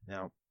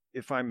Now,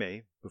 if I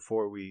may,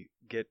 before we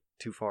get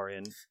too far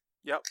in,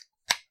 Yep.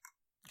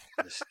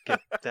 just get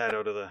that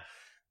out of the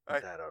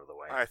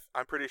way.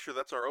 I'm pretty sure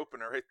that's our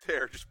opener right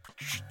there. Just.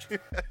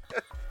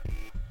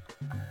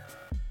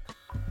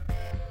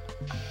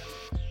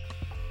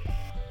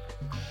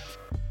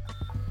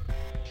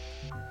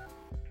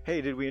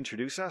 Hey, did we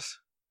introduce us?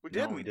 We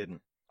didn't. No, we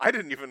didn't. I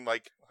didn't even I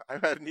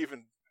hadn't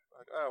even.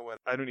 Oh, what?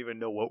 I don't even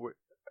know what we're.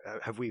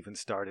 Have we even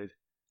started?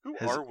 Who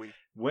are we?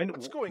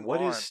 What's going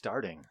What on? is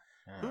starting?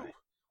 All right.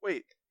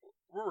 Wait,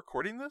 we're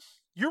recording this?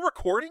 You're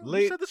recording?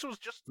 You said this was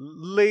just.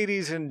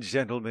 Ladies and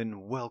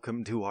gentlemen,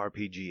 welcome to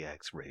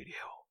RPGX Radio.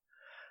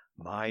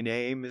 My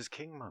name is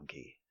King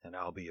Monkey, and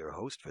I'll be your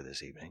host for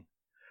this evening.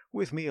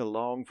 With me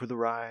along for the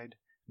ride,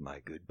 my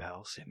good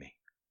pal Simmy.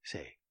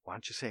 Why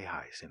don't you say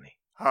hi, Simmy?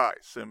 Hi,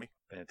 Simmy.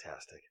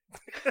 Fantastic.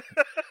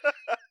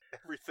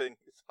 Everything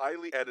is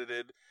highly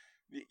edited.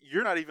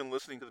 You're not even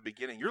listening to the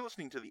beginning. You're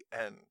listening to the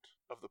end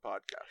of the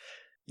podcast.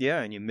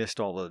 Yeah, and you missed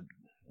all the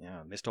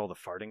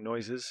farting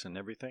noises and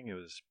everything. It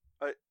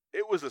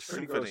was a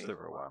symphony.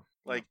 For a while.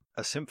 Like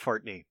a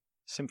symphony.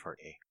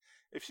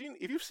 If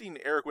you've seen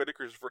Eric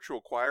Whitacre's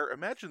virtual choir,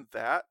 imagine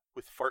that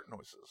with fart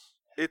noises.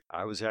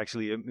 I was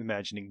actually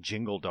imagining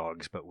Jingle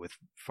Dogs, but with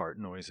fart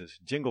noises.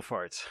 Jingle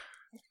farts.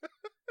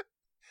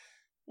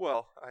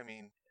 Well, I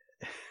mean,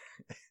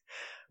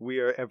 we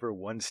are ever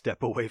one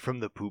step away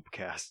from the poop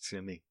cast,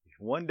 Simmy.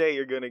 One day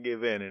you're going to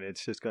give in, and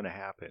it's just going to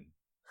happen.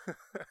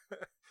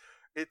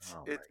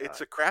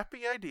 It's a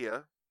crappy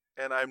idea,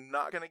 and I'm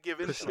not going to give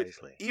in to it,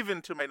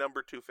 even to my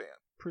number 2 fan.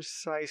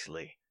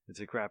 Precisely. It's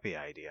a crappy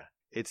idea.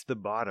 It's the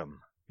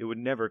bottom. It would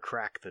never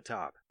crack the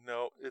top.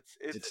 No,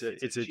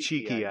 it's a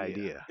cheeky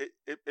idea.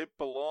 It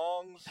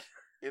belongs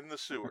in the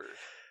sewers.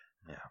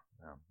 Yeah,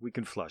 well, we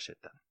can flush it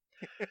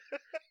then.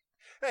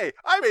 Hey,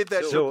 I made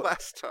that joke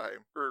last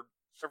time, or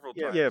several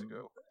times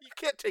ago. You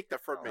can't take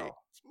that from me.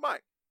 It's mine.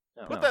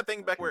 Put that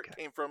thing back where it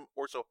came from,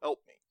 or so help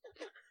me.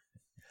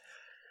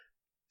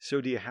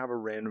 So do you have a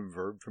random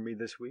verb for me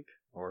this week?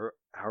 Or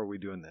how are we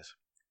doing this?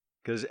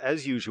 Because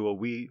as usual,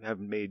 we have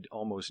made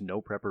almost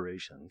no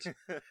preparations.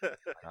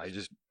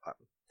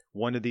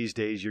 One of these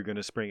days you're going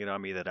to spring it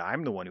on me that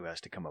I'm the one who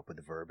has to come up with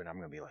the verb, and I'm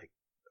going to be like...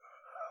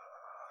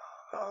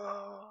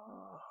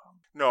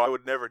 No, I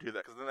would never do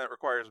that, because then that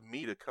requires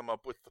me to come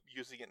up with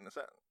using it in a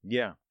sentence.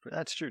 Yeah,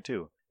 that's true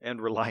too. And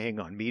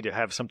relying on me to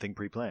have something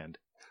pre-planned.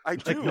 I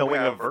do like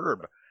knowing a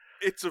verb.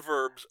 It's a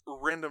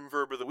random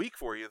verb of the week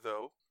for you,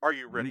 though. Are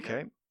you ready?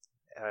 Okay.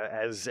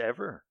 As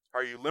ever.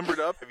 Are you limbered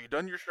up? Have you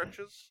done your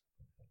stretches?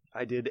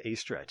 I did a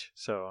stretch,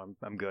 so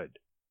I'm good.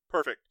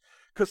 Perfect.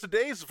 Because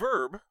today's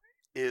verb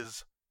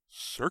is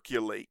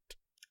circulate.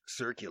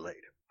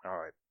 Circulate. All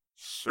right.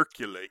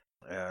 Circulate.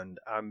 And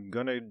I'm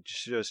going to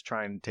just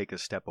try and take a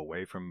step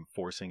away from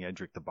forcing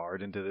Edric the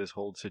Bard into this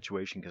whole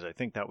situation, because I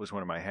think that was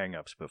one of my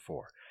hang-ups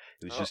before.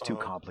 It was just too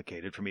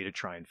complicated for me to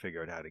try and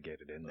figure out how to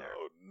get it in there.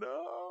 Oh,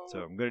 no.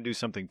 So I'm going to do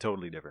something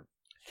totally different.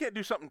 You can't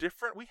do something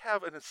different. We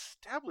have an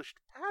established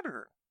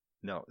pattern.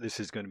 No, this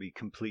is going to be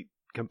complete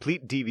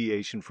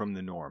deviation from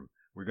the norm.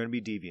 We're going to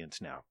be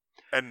deviants now.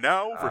 And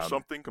now for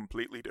something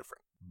completely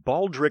different.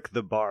 Baldric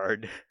the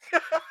Bard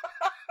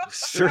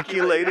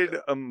circulated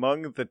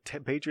among the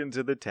patrons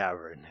of the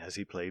tavern as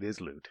he played his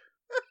lute.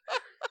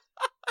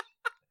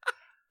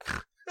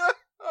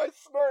 I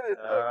snorted.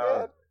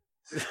 Oh,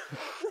 God.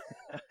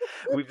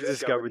 We've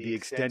discovered the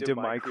extent of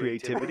my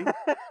creativity.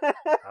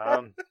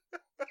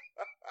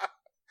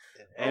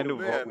 And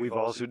we've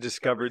also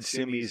discovered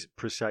Simmy's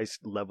precise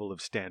level of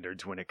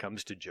standards when it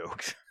comes to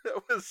jokes.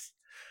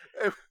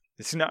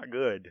 It's not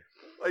good.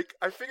 Like,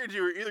 I figured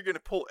you were either going to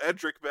pull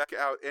Edric back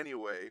out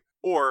anyway,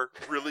 or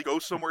really go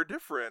somewhere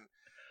different.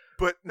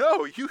 But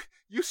no,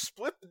 you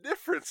split the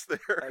difference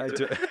there.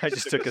 I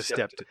just took a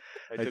step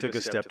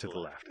to the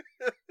left.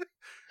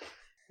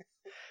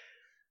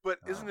 But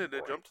isn't it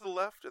a jump to the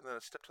left and then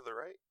a step to the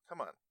right?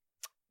 Come on.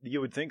 You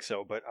would think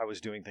so, but I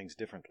was doing things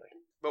differently.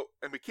 Oh,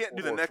 and we can't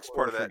do the next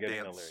part of that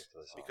dance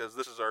because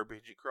this is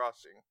RPG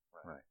Crossing.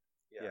 Right.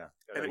 Yeah.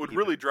 And it would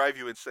really drive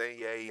you insane.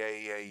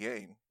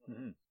 Yay.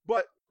 Mm-hmm.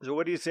 But so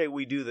what do you say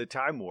we do the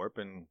time warp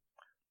and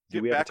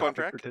do we have back on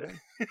track for today?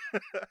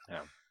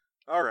 Yeah.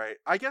 All right.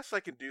 I guess I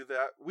can do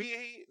that.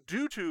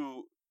 Due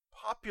to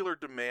popular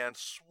demand,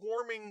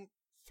 swarming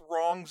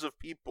throngs of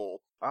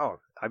people. Oh,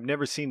 I've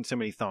never seen so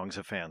many thongs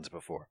of fans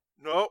before.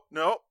 No.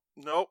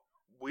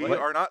 We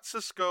are not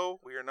Cisco.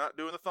 We are not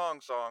doing the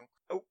thong song.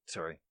 Oh,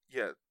 sorry.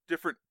 Yeah,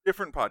 different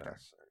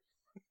podcast.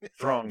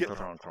 Throng.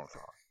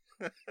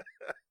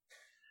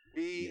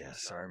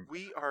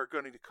 We are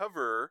going to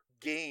cover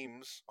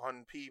games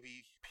on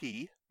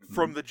PvP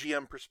from the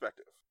GM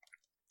perspective.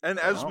 And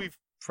as we've...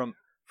 From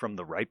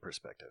the right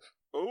perspective.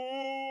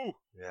 Oh!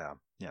 Yeah.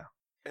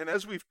 And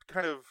as we've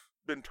kind of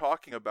been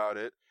talking about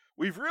it,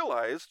 we've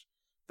realized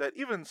that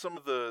even some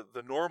of the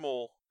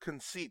normal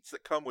conceits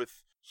that come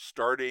with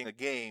starting a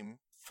game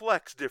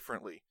flex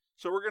differently.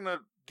 So we're going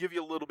to give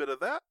you a little bit of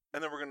that,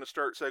 and then we're going to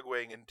start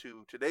segueing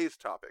into today's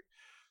topic.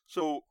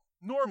 So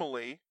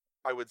normally,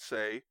 I would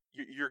say,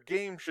 your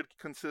game should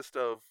consist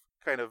of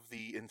kind of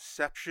the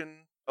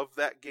inception of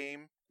that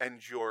game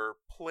and your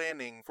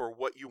planning for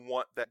what you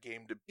want that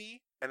game to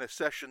be, and a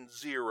session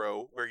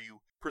 0 where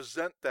you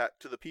present that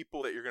to the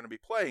people that you're going to be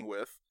playing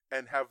with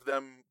and have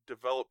them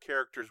develop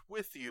characters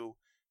with you.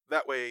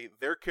 That way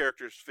their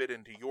characters fit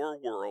into your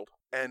world,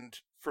 and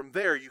from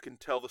there you can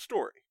tell the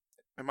story.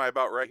 Am I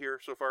about right here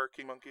so far,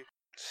 King Monkey?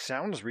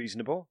 Sounds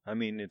reasonable. I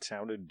mean, it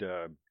sounded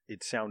good.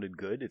 It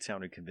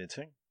sounded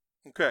convincing.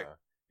 Okay.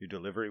 Your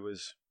delivery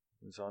was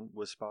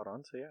spot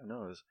on. So yeah,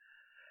 no,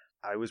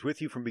 I was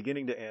with you from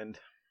beginning to end.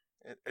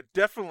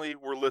 Definitely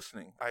we're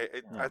listening.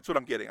 That's what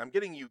I'm getting. I'm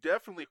getting you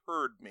definitely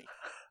heard me.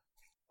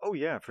 Oh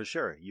yeah, for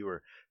sure. You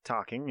were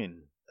talking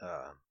and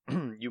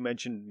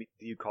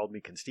you called me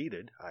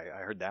conceited. I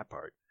heard that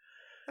part.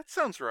 That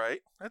sounds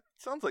right. That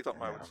sounds like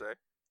something I would say.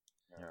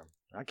 Yeah.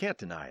 I can't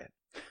deny it.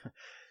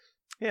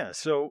 Yeah,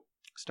 so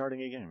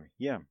starting a game.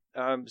 Yeah.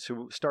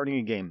 So starting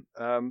a game.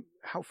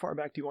 How far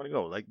back do you want to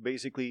go? Like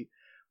basically,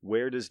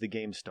 where does the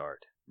game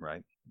start,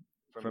 right?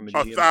 From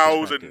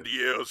 1,000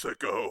 years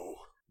ago.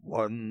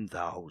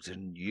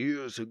 1,000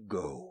 years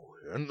ago,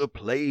 in the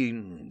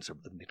plains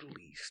of the Middle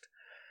East,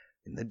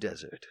 in the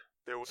desert,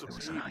 there was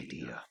an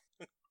idea.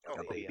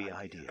 A baby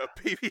idea.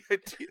 A baby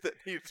idea that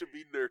needed to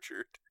be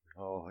nurtured.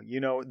 Oh,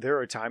 there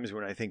are times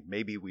when I think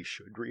maybe we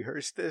should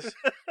rehearse this.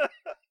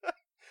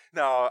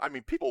 No, I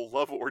mean, people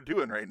love what we're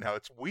doing right now.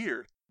 It's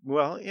weird.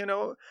 Well,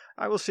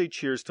 I will say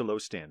cheers to low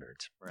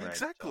standards. Right?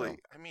 Exactly. So.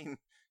 I mean,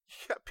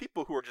 you got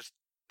people who are just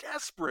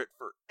desperate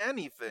for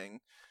anything,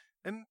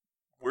 and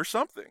we're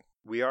something.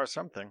 We are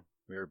something.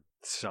 We're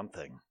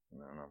something.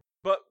 I don't know.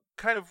 But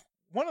kind of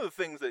one of the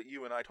things that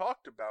you and I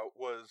talked about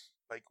was,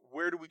 like,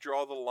 where do we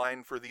draw the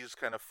line for these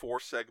kind of 4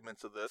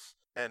 segments of this?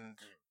 And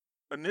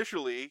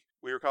initially,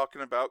 we were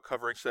talking about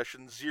covering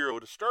session 0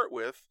 to start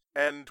with,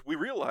 and we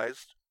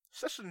realized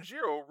session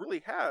 0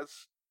 really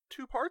has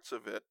 2 parts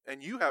of it,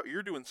 and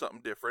you're doing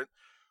something different.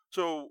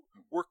 So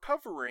we're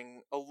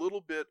covering a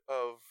little bit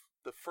of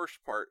the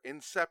first part,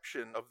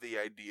 inception of the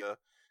idea,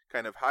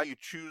 kind of how you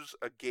choose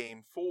a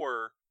game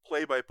for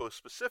play-by-post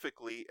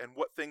specifically, and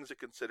what things to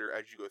consider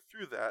as you go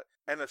through that.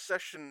 And a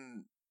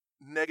session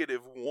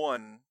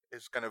 -1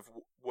 is kind of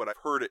what I've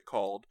heard it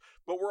called,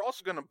 but we're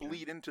also going to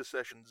bleed into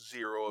session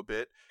 0 a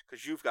bit,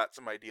 because you've got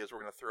some ideas we're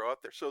going to throw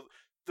out there. So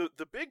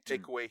the big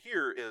takeaway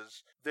here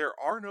is there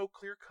are no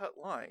clear-cut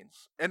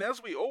lines. And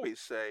as we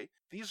always say,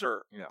 these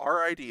are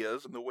our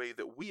ideas and the way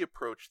that we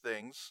approach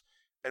things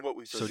and what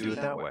we do it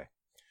that way.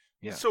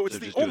 Yeah. So it's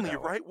the only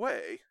right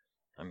way.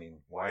 I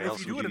mean, why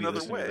else would you be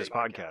listening to this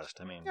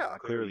podcast? I mean,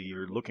 clearly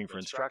you're looking for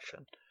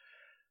instruction.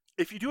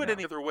 If you do it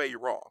any other way, you're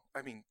wrong.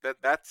 I mean,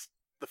 that's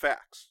the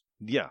facts.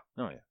 Yeah.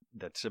 Oh, yeah.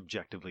 That's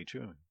objectively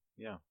true.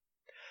 Yeah.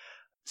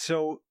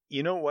 So,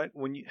 you know what?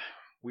 When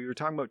we were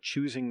talking about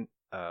choosing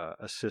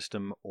a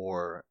system,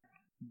 or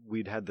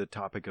we'd had the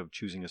topic of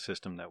choosing a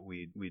system that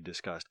we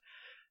discussed,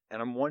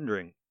 and I'm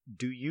wondering,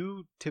 do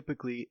you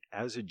typically,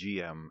 as a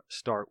GM,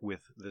 start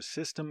with the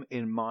system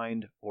in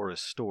mind or a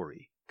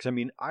story? Because, I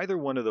mean, either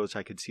one of those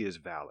I could see as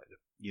valid.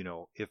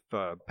 If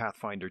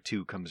Pathfinder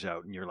 2 comes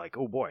out and you're like,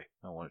 oh boy,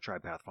 I want to try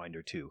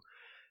Pathfinder 2.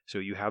 So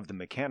you have the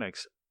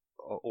mechanics,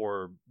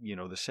 or,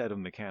 the set of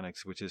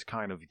mechanics, which is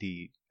kind of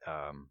the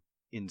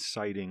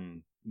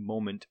inciting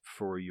moment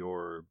for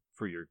your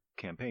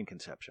campaign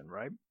conception,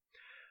 right?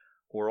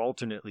 Or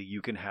alternately,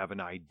 you can have an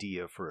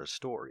idea for a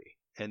story,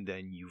 and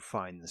then you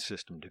find the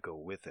system to go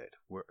with it,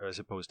 as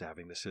opposed to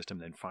having the system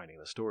then finding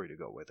the story to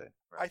go with it.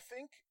 Right? I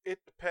think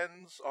it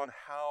depends on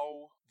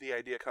how the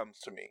idea comes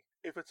to me.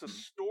 If it's a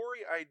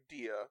story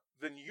idea,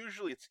 then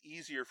usually it's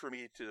easier for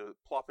me to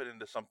plop it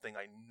into something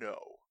I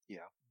know.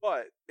 Yeah.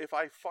 But if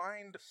I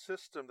find a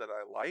system that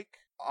I like,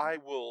 I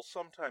will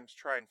sometimes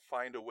try and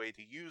find a way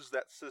to use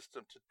that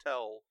system to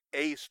tell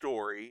a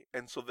story,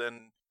 and so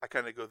then I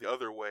kind of go the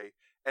other way.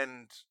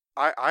 And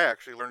I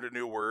actually learned a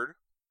new word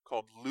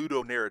called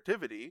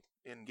ludonarrativity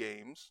in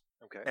games.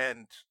 Okay.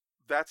 And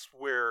that's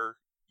where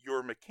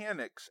your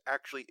mechanics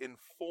actually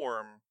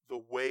inform the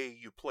way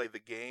you play the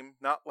game,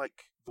 not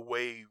like the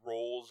way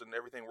rolls and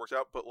everything works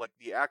out, but like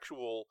the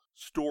actual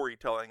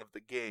storytelling of the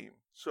game.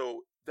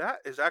 So that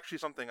is actually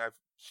something I've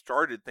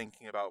started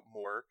thinking about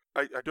more.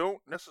 I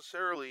don't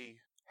necessarily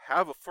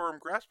have a firm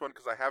grasp on it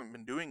because I haven't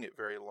been doing it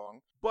very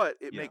long, but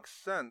it makes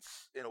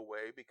sense in a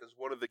way, because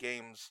one of the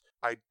games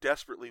I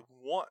desperately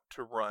want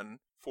to run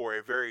for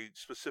a very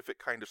specific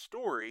kind of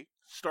story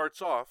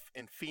starts off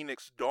in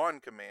Phoenix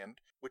Dawn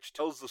Command, which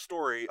tells the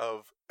story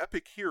of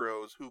epic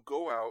heroes who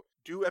go out,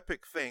 do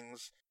epic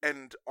things,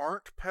 and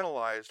aren't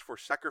penalized for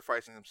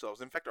sacrificing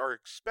themselves. In fact, are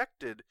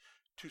expected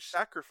to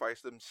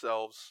sacrifice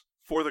themselves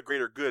for the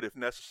greater good if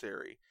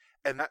necessary.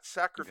 And that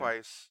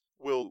sacrifice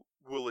will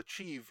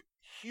achieve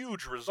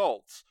huge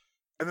results,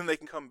 and then they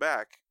can come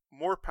back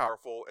more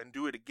powerful and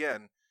do it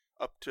again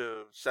up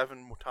to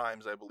 7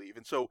 times, I believe.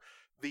 And so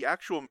the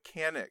actual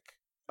mechanic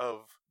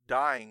of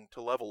dying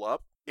to level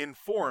up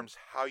informs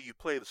how you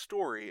play the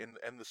story and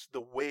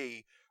the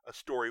way a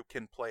story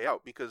can play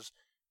out, because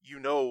you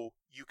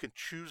can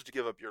choose to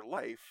give up your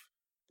life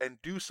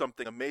and do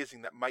something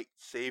amazing that might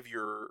save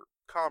your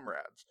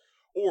comrades.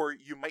 Or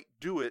you might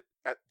do it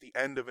at the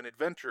end of an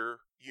adventure.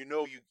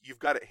 You've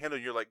got it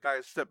handled. You're like,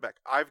 guys, step back.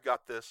 I've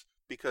got this,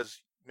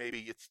 because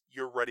maybe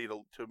you're ready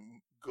to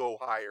go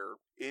higher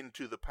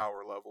into the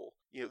power level.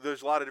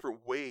 There's a lot of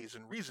different ways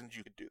and reasons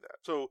you could do that.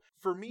 So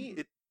for me,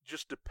 it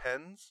just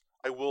depends.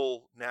 I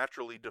will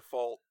naturally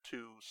default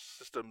to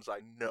systems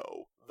I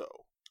know,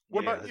 though.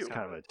 What about you? It's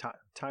kind of a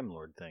Time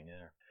Lord thing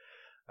there.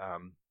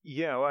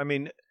 I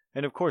mean,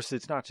 and of course,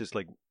 it's not just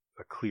like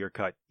a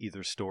clear-cut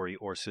either story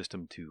or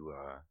system to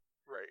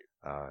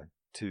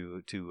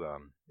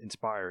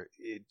inspire.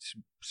 It's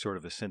sort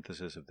of a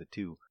synthesis of the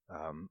two.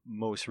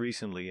 Most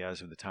recently,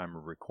 as of the time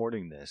of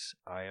recording this,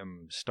 I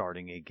am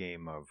starting a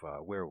game of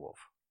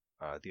Werewolf,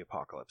 the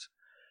Apocalypse.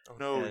 Oh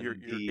no, you're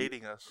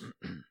dating us.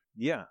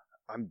 Yeah,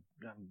 I'm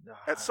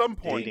at some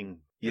point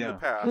dating, in the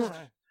past,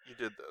 you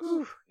did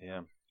this.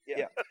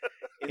 Yeah.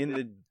 In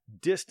the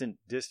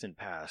distant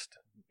past,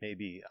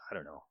 maybe, I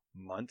don't know,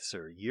 months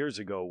or years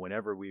ago,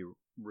 whenever we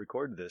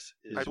recorded this,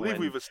 I believe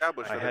we've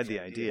established I had the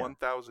idea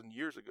 1,000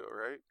 years ago,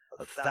 right?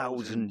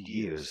 1,000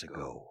 years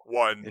ago.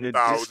 1,000 in a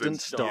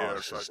distant star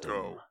years system.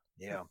 ago.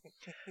 Yeah.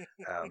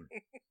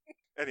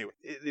 Anyway.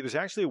 It was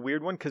actually a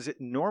weird one, because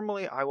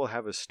normally I will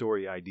have a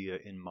story idea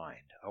in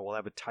mind. I will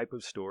have a type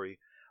of story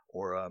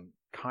or a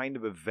kind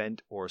of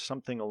event or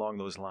something along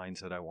those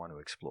lines that I want to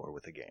explore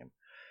with the game.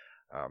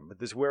 But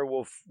this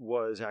werewolf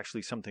was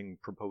actually something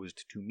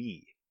proposed to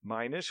me.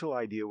 My initial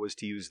idea was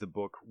to use the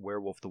book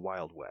Werewolf the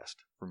Wild West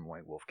from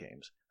White Wolf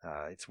Games.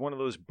 It's one of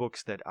those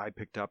books that I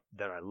picked up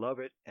that I love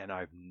it, and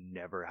I've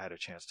never had a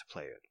chance to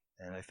play it.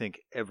 And I think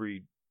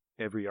every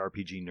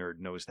RPG nerd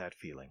knows that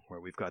feeling, where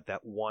we've got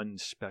that one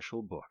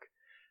special book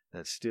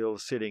that's still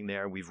sitting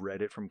there. We've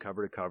read it from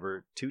cover to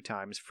cover 2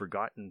 times,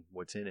 forgotten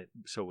what's in it,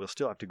 so we'll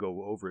still have to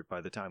go over it by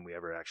the time we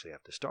ever actually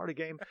have to start a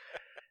game.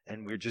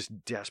 And we're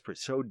just desperate,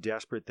 so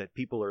desperate that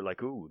people are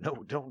like, "Ooh,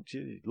 no, don't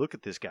look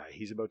at this guy.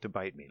 He's about to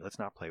bite me. Let's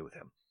not play with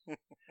him."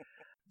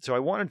 So I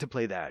wanted to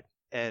play that.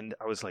 And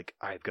I was like,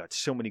 I've got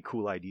so many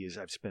cool ideas.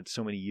 I've spent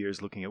so many years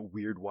looking at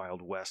weird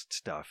Wild West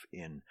stuff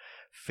in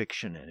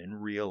fiction and in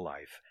real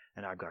life.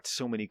 And I've got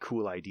so many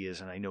cool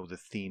ideas, and I know the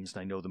themes,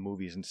 and I know the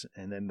movies.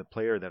 And then the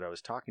player that I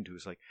was talking to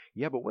was like,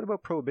 yeah, but what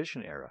about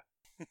Prohibition era?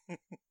 And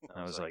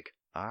I was like,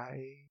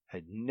 I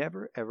had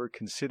never, ever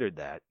considered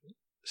that.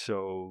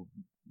 So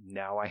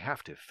now I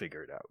have to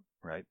figure it out,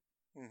 right?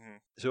 Mm-hmm.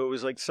 So it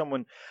was like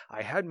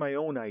I had my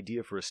own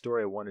idea for a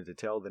story I wanted to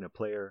tell, then a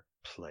player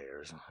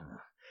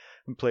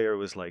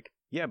was like,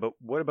 yeah, but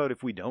what about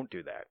if we don't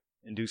do that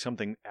and do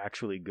something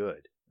actually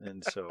good?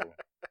 And so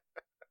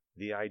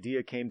the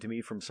idea came to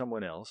me from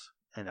someone else,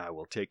 and I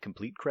will take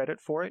complete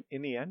credit for it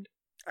in the end.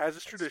 As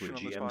is tradition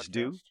on this GMs podcast.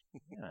 do.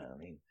 Yeah, I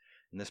mean,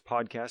 in this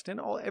podcast, and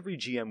every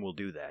GM will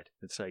do that.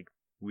 It's like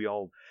we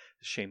all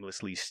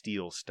shamelessly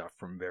steal stuff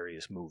from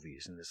various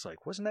movies, and it's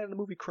like, wasn't that in the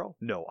movie Crow?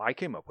 No, I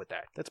came up with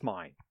that. That's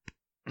mine.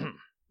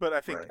 But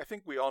I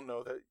think we all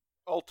know that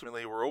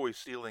ultimately we're always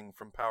stealing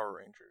from Power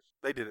Rangers.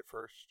 They did it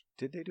first.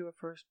 Did they do it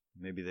first?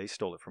 Maybe they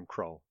stole it from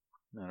Crow.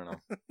 I don't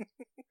know.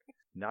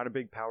 Not a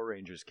big Power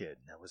Rangers kid.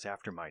 That was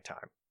after my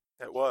time.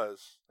 It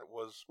was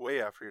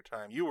way after your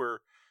time. You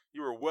were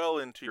well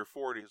into your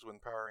 40s when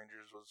Power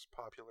Rangers was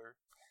popular.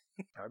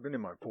 I've been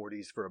in my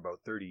 40s for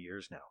about 30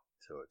 years now,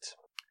 so it's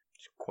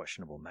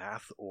questionable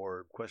math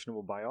or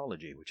questionable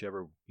biology,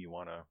 whichever you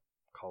want to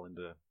call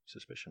into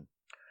suspicion.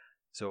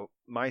 So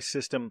my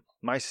system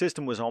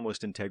was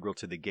almost integral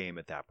to the game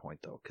at that point,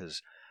 though,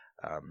 because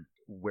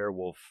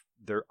Werewolf,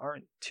 there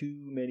aren't too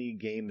many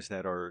games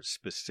that are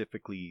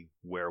specifically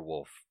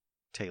werewolf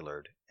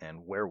tailored,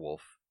 and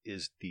Werewolf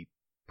is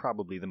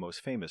probably the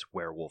most famous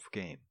werewolf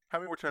game. How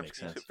many more times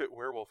can you fit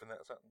werewolf in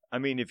that sentence? I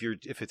mean,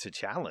 if it's a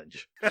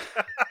challenge.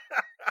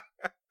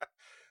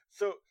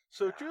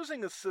 So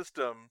choosing a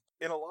system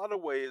in a lot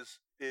of ways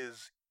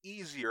is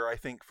easier, I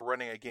think, for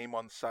running a game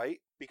on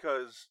site,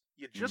 because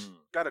you just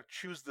got to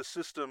choose the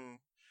system,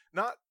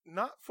 not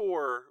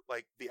for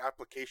like the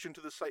application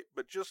to the site,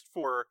 but just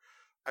for,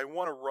 I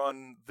want to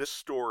run this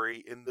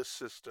story in this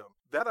system.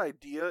 That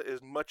idea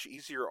is much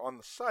easier on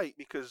the site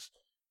because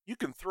you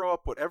can throw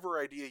up whatever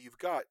idea you've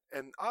got,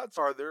 and odds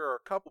are there are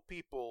a couple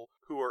people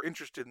who are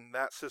interested in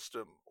that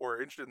system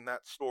or interested in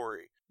that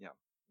story. Yeah.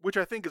 Which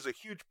I think is a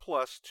huge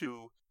plus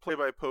to Play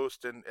by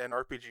Post and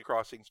RPG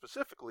Crossing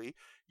specifically.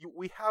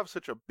 We have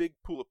such a big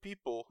pool of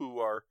people who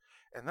are,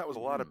 and that was a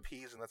lot of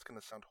P's, and that's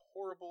going to sound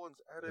horrible.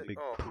 A big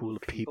pool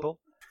of people?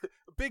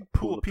 A big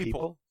pool of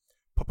people.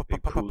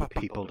 Big pool of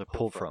people to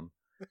pull from.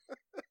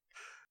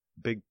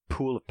 Big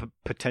pool of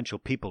potential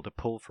people to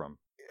pull from.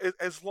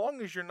 As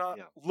long as you're not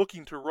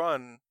looking to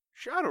run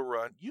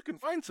Shadowrun, you can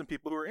find some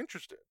people who are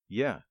interested.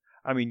 Yeah.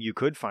 I mean, you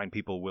could find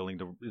people willing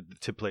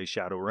to play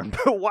Shadowrun,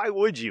 but why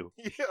would you?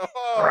 Yeah,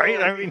 right?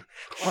 I mean,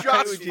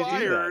 shots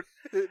fired.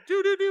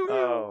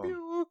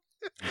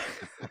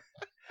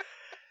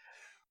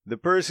 The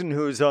person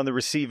who's on the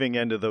receiving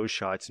end of those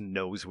shots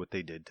knows what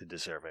they did to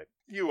deserve it.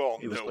 You all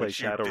know what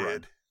you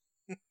did.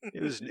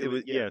 It was.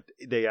 Yeah.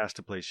 They asked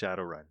to play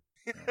Shadowrun.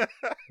 They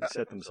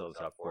set themselves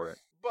up for it.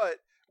 But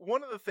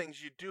one of the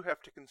things you do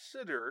have to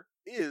consider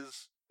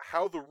is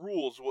how the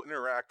rules will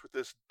interact with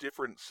this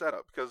different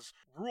setup, because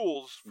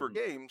rules for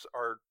games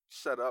are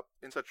set up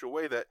in such a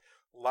way that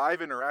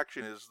live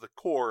interaction is the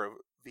core of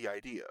the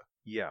idea.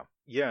 Yeah,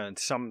 and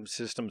some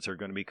systems are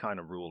going to be kind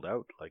of ruled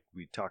out. Like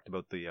we talked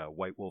about the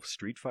White Wolf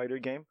Street Fighter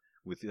game,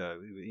 with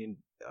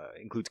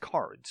includes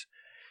cards.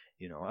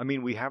 I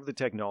mean, we have the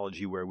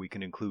technology where we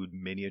can include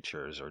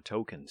miniatures or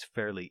tokens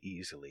fairly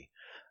easily,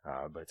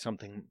 but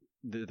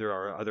there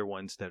are other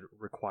ones that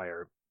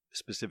require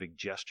specific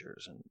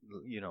gestures and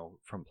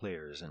from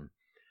players, and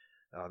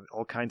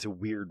all kinds of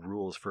weird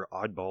rules for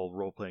oddball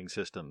role-playing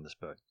systems.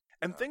 But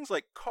things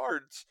like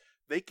cards,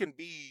 they can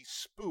be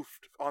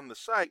spoofed on the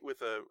site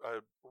with a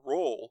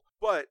roll,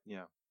 but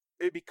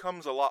it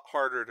becomes a lot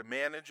harder to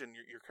manage, and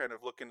you're kind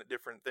of looking at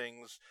different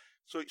things.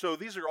 So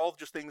these are all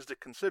just things to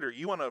consider.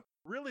 You want to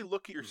really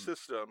look at your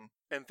system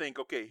and think,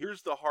 okay,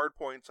 here's the hard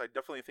points I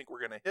definitely think we're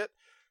going to hit.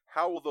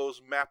 How will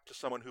those map to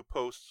someone who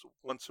posts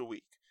once a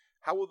week?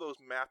 How will those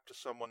map to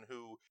someone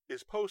who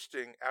is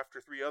posting after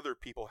 3 other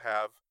people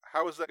have?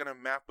 How is that going to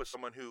map with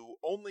someone who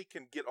only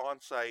can get on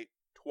site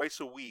twice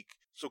a week,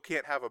 so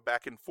can't have a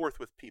back and forth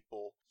with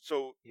people?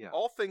 So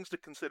all things to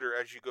consider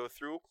as you go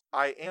through.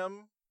 I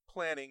am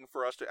planning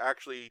for us to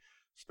actually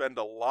spend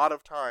a lot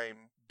of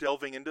time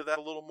delving into that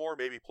a little more,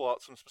 maybe pull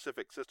out some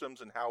specific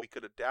systems and how we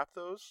could adapt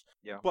those.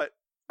 Yeah. But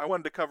I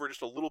wanted to cover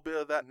just a little bit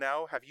of that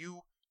now. Have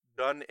you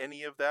done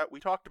any of that?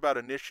 We talked about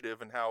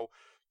initiative and how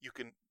you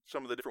can,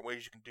 some of the different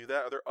ways you can do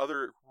that. Are there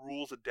other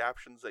rules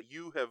adaptations that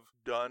you have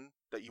done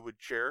that you would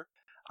share?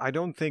 I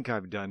don't think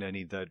I've done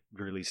any that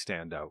really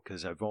stand out,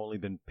 because I've only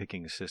been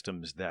picking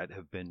systems that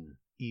have been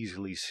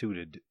easily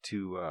suited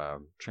to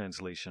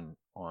translation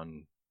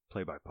on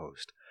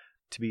play-by-post.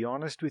 To be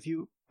honest with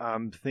you,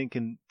 I'm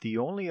thinking the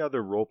only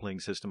other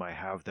role-playing system I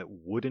have that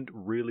wouldn't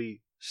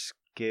really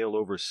scale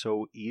over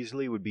so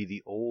easily would be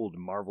the old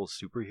Marvel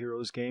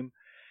Superheroes game,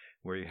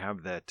 where you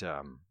have that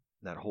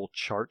whole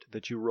chart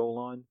that you roll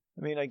on.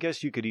 I mean, I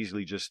guess you could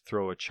easily just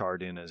throw a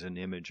chart in as an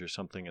image or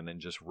something and then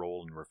just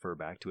roll and refer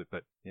back to it,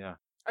 but yeah.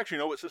 I actually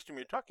know what system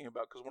you're talking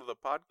about, because one of the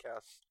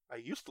podcasts I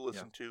used to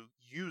listen to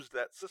used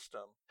that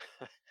system.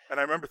 And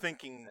I remember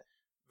thinking,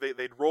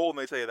 they'd roll and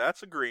they'd say,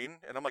 that's a green.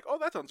 And I'm like, oh,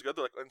 that sounds good.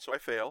 They're like, and so I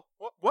fail.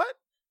 What?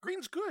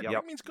 Green's good. Yep.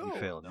 That means go. You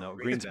failed. No,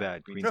 green's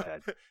bad. Green's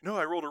bad. No,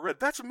 I rolled a red.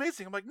 That's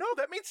amazing. I'm like, no,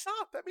 that means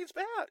stop. That means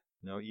bad.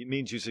 No, it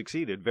means you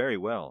succeeded very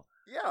well.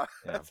 Yeah.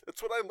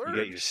 That's what I learned.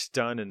 You get your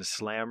stun and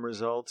slam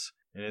results.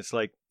 And it's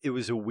like, it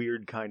was a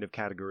weird kind of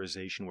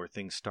categorization where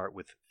things start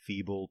with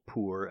feeble,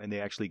 poor, and they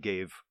actually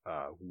gave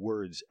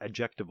words,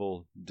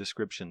 adjectival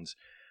descriptions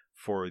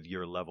for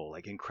your level,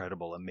 like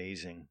incredible,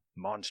 amazing,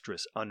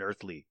 monstrous,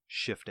 unearthly,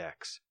 shift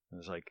X. It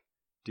was like,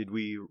 did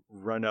we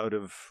run out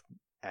of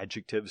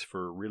adjectives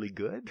for really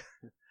good?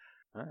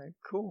 All right,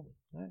 cool.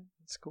 All right,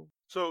 that's cool.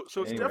 So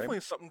it's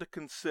definitely something to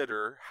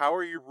consider. How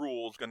are your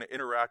rules going to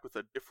interact with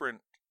a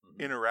different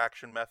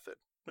interaction method?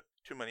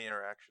 Too many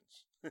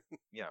interactions.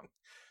 Yeah.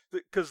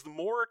 Because the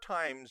more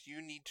times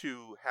you need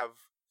to have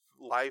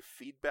live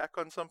feedback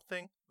on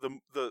something,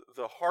 the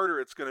harder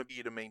it's going to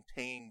be to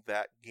maintain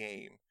that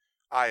game,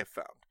 I have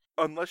found.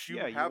 Unless you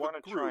have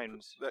a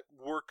group that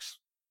works,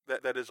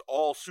 that is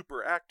all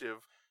super active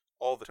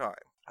all the time.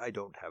 I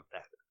don't have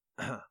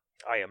that.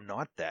 I am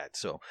not that.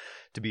 So,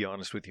 to be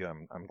honest with you,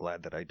 I'm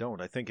glad that I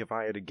don't. I think if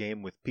I had a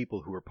game with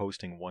people who were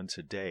posting once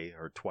a day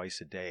or twice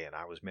a day, and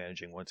I was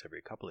managing once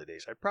every couple of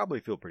days, I'd probably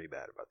feel pretty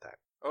bad about that.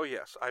 Oh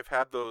yes, I've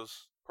had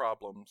those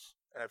problems,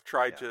 and I've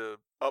tried to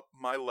up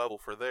my level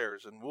for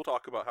theirs, and we'll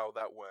talk about how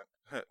that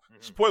went.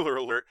 Spoiler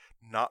alert,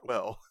 not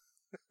well.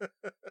 Yeah.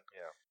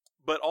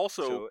 But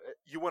also,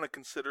 you want to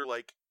consider,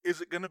 like,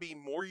 is it going to be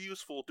more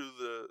useful to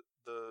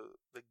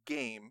the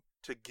game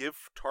to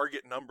give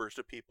target numbers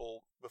to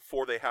people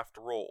before they have to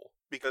roll?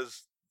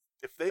 Because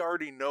if they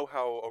already know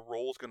how a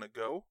roll is going to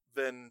go,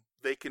 then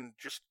they can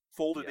just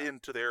fold it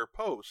into their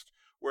post.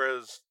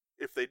 Whereas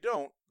if they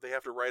don't, they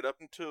have to write up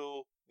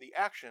until the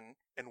action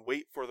and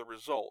wait for the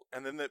result.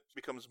 And then that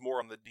becomes more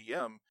on the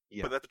DM.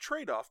 Yeah. But that's a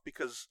trade-off,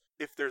 because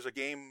if there's a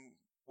game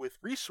with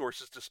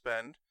resources to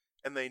spend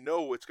and they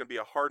know it's going to be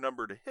a hard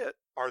number to hit,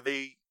 are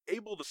they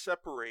able to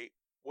separate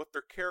what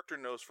their character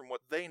knows from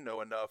what they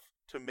know enough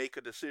to make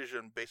a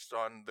decision based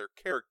on their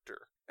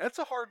character? And it's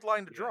a hard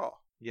line to draw.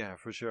 Yeah,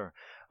 for sure.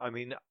 I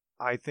mean,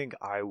 I think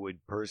I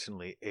would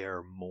personally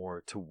err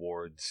more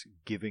towards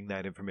giving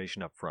that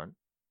information up front.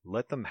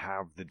 Let them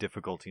have the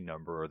difficulty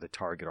number or the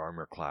target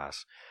armor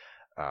class,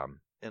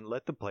 and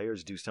let the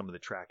players do some of the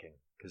tracking.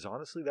 Because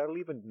honestly, that'll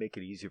even make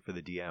it easier for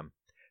the DM.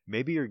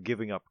 Maybe you're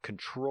giving up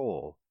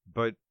control,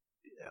 but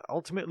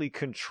ultimately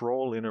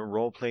control in a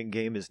role-playing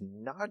game is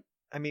not...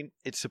 I mean,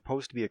 it's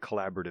supposed to be a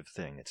collaborative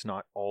thing. It's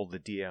not all the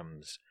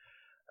DM's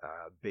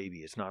baby.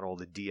 It's not all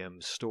the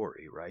DM's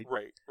story, right?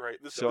 Right.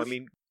 I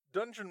mean,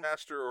 Dungeon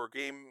Master or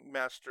Game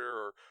Master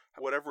or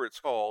whatever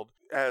it's called,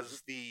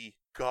 as the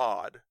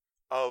god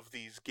of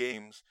these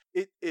games,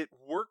 it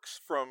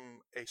works from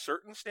a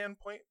certain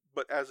standpoint,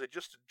 but as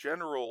just a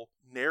general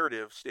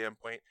narrative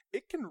standpoint,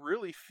 it can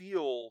really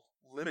feel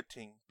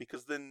limiting,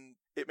 because then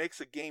it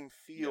makes a game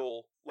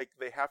feel like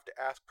they have to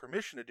ask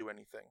permission to do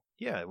anything.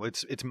 Yeah,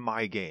 it's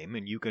my game,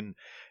 and you can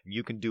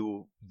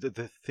do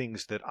the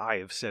things that I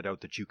have set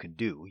out that you can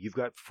do. You've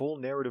got full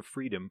narrative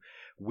freedom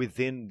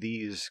within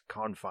these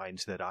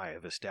confines that I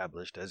have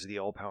established as the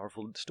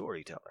all-powerful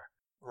storyteller.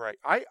 Right.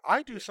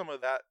 I do some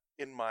of that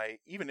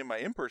even in my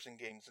in-person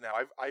games now.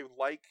 I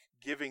like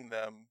giving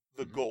them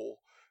the goal.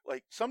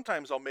 Like,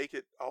 sometimes I'll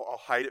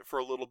hide it for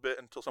a little bit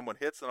until someone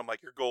hits, and I'm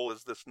like, your goal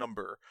is this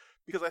number.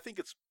 Because I think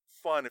it's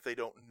fun if they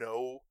don't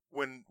know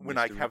when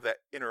I have that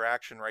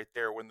interaction right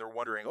there, when they're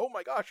wondering, oh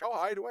my gosh, how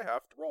high do I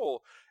have to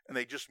roll? And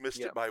they just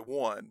missed it by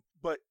 1.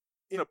 But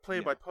in a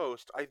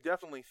play-by-post, I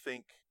definitely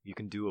think you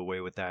can do away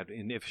with that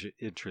in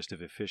interest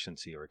of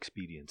efficiency or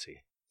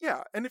expediency.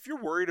 Yeah, and if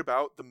you're worried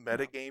about the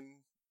metagame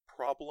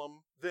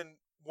problem, then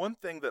one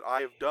thing that I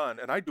have done,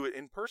 and I do it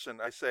in person,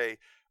 I say,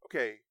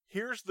 okay,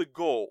 here's the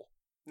goal.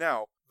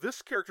 Now,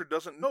 this character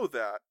doesn't know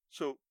that,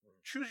 so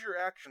choose your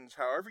actions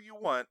however you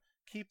want.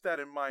 Keep that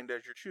in mind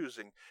as you're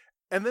choosing.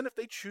 And then if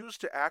they choose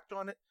to act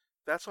on it,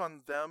 that's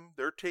on them.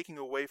 They're taking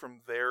away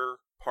from their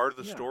part of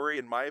the story,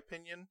 in my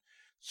opinion.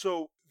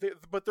 So,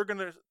 but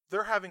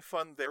they're having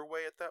fun their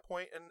way at that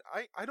point, and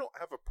I don't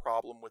have a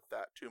problem with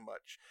that too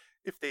much.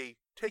 If they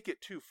take it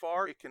too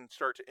far, it can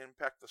start to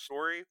impact the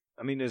story.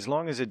 I mean, as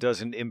long as it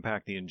doesn't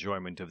impact the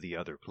enjoyment of the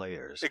other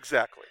players.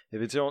 Exactly.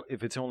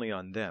 If it's only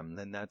on them,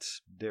 then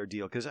that's their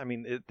deal. Because I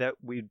mean, that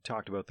we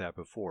talked about that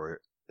before.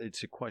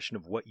 It's a question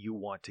of what you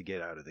want to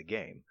get out of the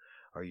game.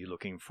 Are you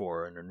looking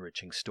for an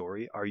enriching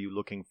story? Are you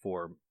looking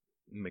for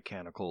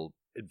mechanical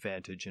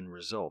advantage and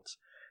results?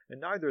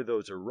 And neither of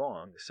those are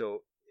wrong. So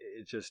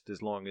it's just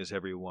as long as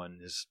everyone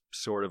is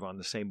sort of on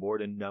the same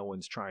board and no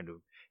one's trying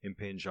to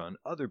impinge on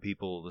other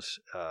people's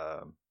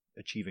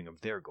achieving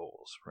of their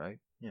goals, right?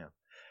 Yeah.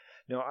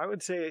 Now, I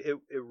would say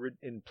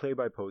in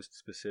play-by-post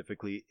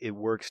specifically, it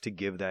works to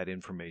give that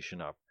information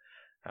up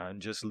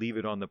and just leave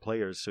it on the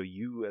players so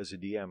you as a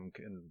DM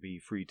can be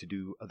free to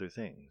do other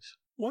things.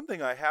 One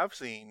thing I have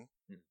seen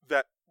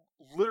that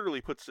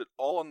literally puts it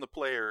all on the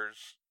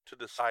players to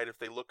decide if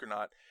they look or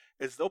not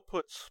is they'll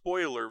put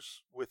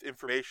spoilers with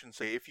information.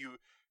 Say, if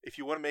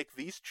you want to make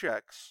these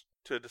checks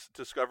to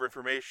discover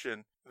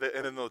information,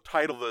 and then they'll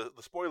title the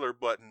spoiler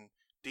button,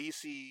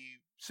 DC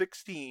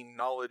 16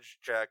 knowledge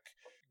check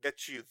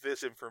gets you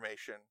this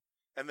information.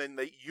 And then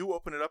you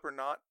open it up or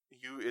not,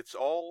 it's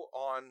all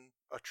on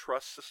a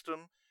trust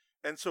system.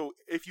 And so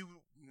if you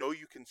know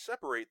you can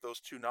separate those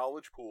two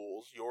knowledge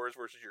pools, yours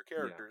versus your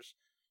characters,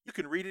 you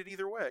can read it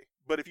either way.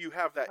 But if you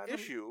have that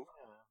issue,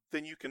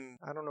 then you can...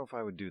 I don't know if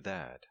I would do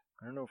that.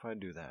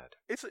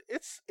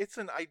 It's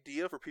an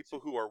idea for people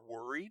who are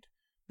worried,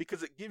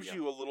 because it gives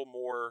you a little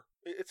more...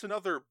 It's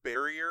another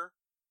barrier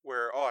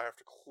where, I have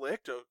to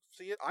click to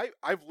see it.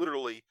 I've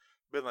literally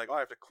been like, I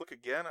have to click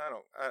again? I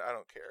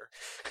don't care.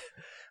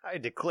 I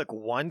had to click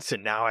once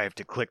and now I have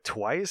to click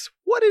twice?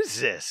 What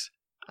is this?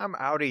 I'm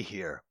out of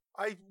here.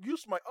 I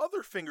used my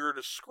other finger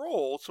to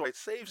scroll so I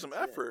saved some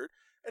effort,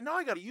 and now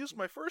I gotta use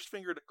my first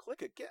finger to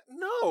click again?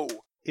 No!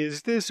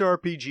 Is this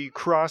RPG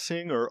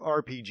crossing or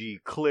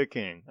RPG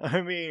clicking?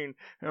 I mean,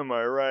 am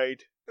I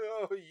right?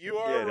 Oh, you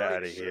are Get right,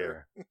 out of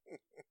here.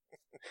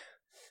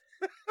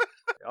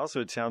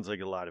 Also, it sounds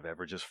like a lot of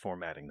effort just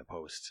formatting the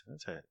posts.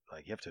 That's it.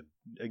 Like, you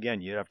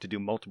have to do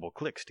multiple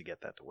clicks to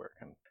get that to work.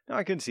 And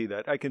I can see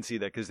that.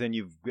 Because then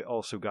you've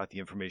also got the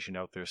information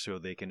out there so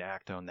they can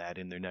act on that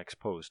in their next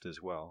post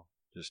as well,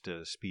 just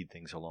to speed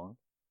things along.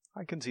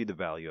 I can see the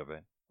value of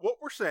it. What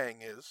we're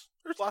saying is,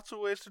 there's lots of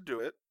ways to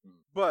do it,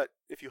 but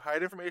if you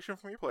hide information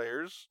from your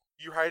players,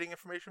 you're hiding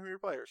information from your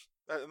players.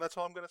 And that's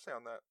all I'm going to say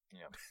on that.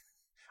 Yeah.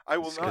 I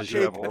will not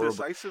take a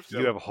decisive step.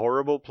 You have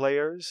horrible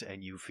players,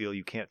 and you feel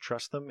you can't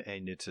trust them,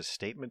 and it's a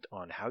statement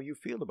on how you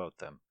feel about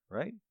them,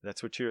 right?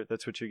 That's what you're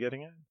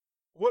getting at?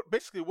 What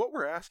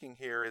we're asking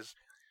here is,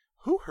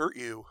 who hurt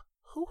you?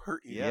 Who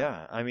hurt you?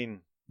 Yeah, I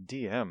mean,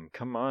 DM,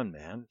 come on,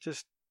 man.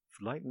 Just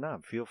lighten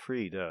up. Feel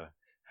free to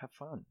have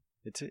fun.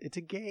 It's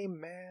a game,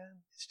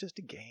 man. It's just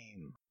a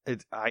game.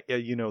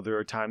 There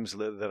are times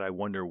that I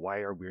wonder why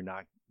are we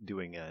not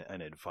doing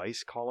an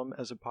advice column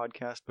as a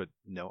podcast, but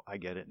no, I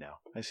get it now.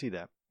 I see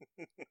that.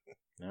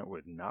 That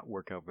would not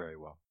work out very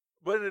well.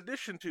 But in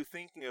addition to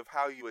thinking of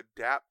how you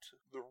adapt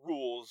the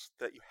rules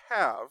that you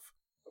have,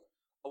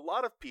 a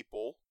lot of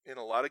people in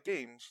a lot of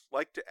games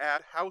like to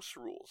add house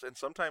rules, and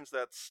sometimes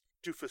that's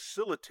to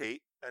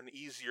facilitate an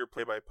easier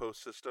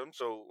play-by-post system.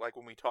 So, like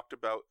when we talked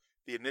about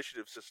the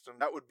initiative system,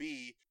 that could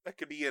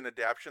be an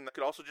adaptation. That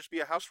could also just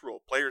be a house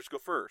rule. Players go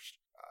first.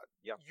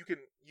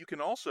 You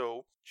can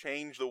also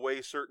change the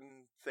way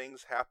certain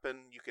things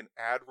happen. You can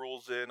add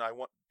rules in. I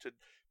want to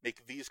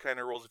make these kind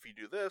of rules if you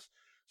do this.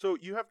 So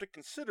you have to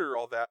consider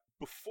all that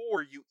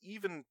before you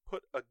even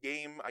put a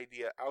game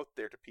idea out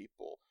there to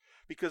people.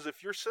 Because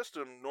if your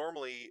system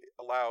normally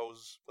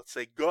allows, let's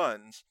say,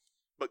 guns,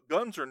 but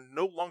guns are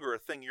no longer a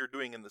thing you're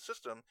doing in the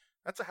system,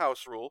 that's a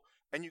house rule,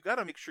 and you got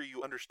to make sure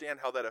you understand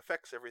how that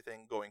affects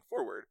everything going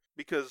forward.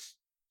 Because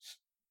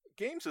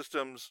game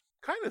systems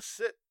kind of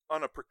sit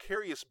on a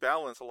precarious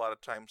balance a lot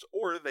of times,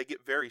 or they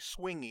get very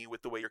swingy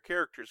with the way your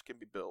characters can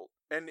be built.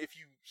 And if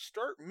you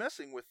start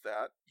messing with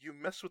that, you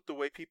mess with the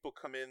way people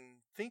come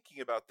in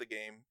thinking about the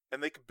game,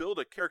 and they could build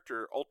a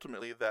character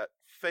ultimately that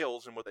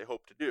fails in what they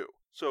hope to do.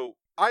 So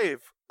I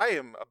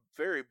am a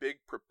very big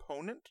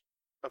proponent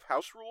of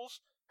house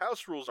rules.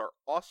 House rules are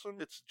awesome.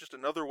 It's just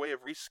another way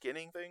of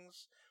reskinning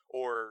things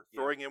or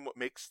throwing in what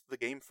makes the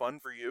game fun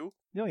for you.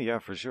 No, yeah,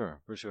 for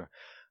sure.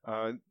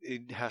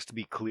 It has to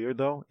be clear,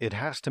 though. It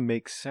has to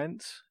make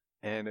sense,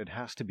 and it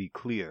has to be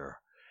clear.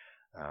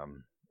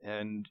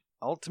 And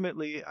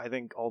ultimately, I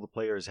think all the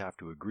players have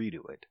to agree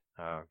to it,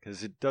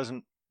 because it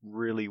doesn't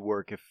really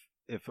work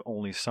if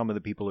only some of the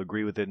people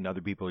agree with it and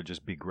other people are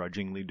just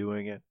begrudgingly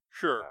doing it.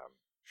 Sure.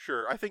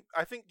 Sure. I think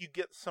you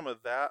get some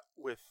of that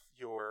with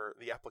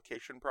the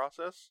application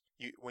process.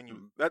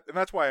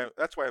 That's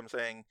why I'm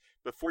saying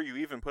before you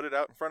even put it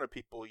out in front of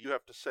people, you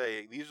have to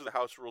say these are the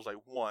house rules I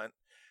want,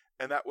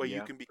 and that way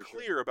you can be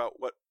clear about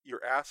what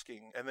you're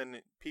asking, and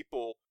then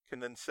people can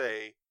then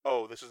say,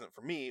 "Oh, this isn't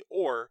for me,"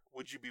 or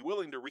 "Would you be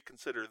willing to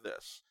reconsider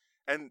this?"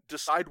 And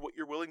decide what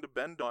you're willing to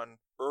bend on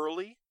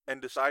early,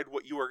 and decide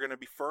what you are going to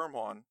be firm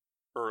on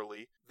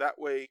early. That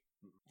way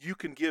you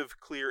can give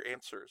clear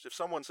answers. If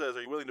someone says,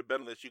 "Are you willing to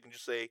bend on this?" you can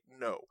just say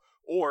no.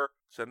 Or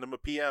send them a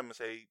PM and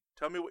say,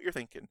 "Tell me what you're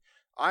thinking."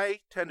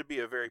 I tend to be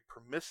a very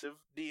permissive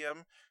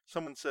DM.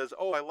 Someone says,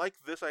 "Oh, I like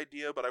this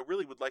idea, but I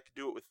really would like to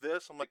do it with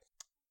this." I'm like,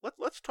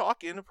 let's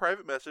talk in a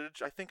private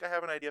message. I think I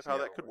have an idea of how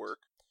that could work.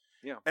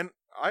 Yeah. And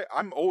I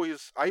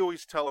always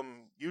tell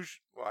them,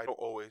 I don't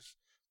always.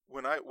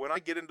 When I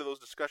get into those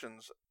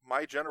discussions,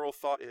 my general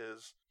thought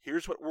is,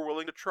 here's what we're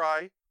willing to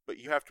try, but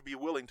you have to be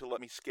willing to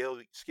let me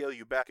scale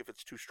you back if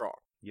it's too strong.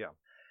 Yeah.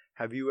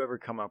 Have you ever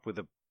come up with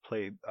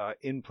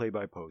in Play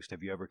by Post,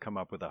 have you ever come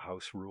up with a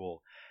house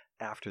rule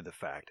after the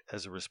fact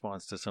as a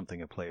response to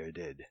something a player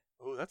did?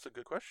 Oh, that's a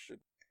good question.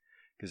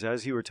 Because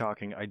as you were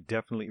talking, I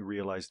definitely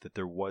realized that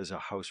there was a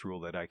house rule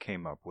that I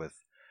came up with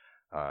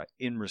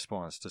in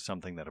response to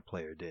something that a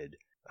player did.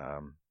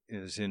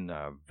 It was in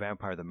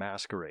Vampire the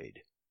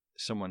Masquerade.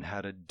 Someone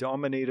had a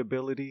dominate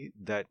ability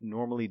that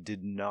normally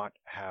did not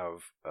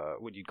have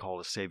what you'd call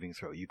a saving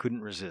throw. You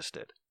couldn't resist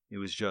it. It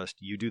was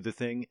just, you do the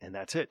thing, and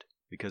that's it,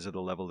 because of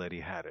the level that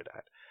he had it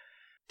at.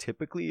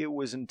 Typically, it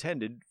was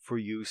intended for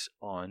use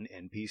on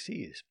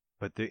NPCs,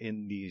 but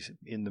in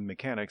the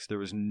mechanics, there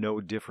was no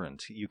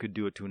difference. You could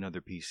do it to another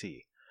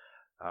PC.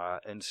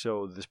 And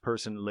so this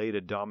person laid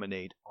a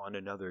dominate on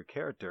another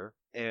character,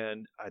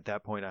 and at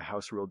that point, I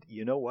house ruled,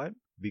 you know what?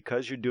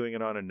 Because you're doing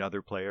it on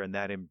another player, and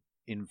that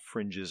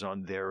infringes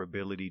on their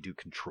ability to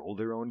control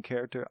their own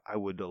character, I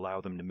would allow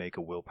them to make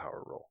a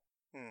willpower roll.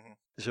 Mm-hmm.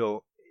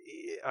 So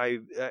I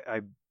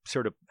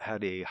sort of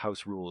had a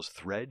house rules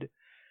thread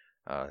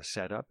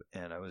set up,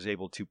 and I was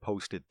able to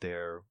post it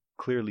there,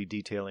 clearly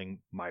detailing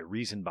my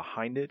reason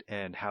behind it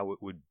and how it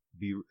would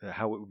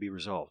be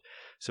resolved.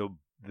 So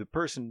the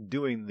person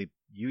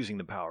using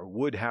the power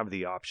would have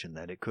the option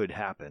that it could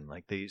happen,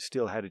 like they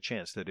still had a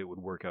chance that it would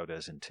work out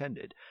as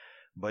intended.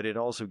 But it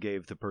also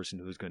gave the person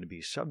who's going to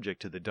be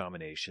subject to the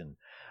domination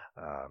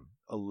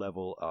a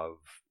level of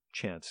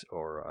chance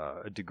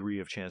or a degree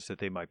of chance that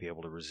they might be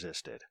able to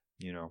resist it.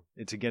 You know,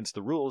 it's against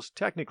the rules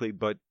technically,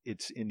 but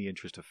it's in the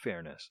interest of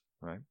fairness,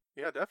 right?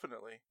 Yeah,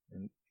 definitely.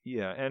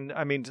 And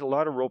I mean, a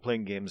lot of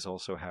role-playing games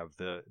also have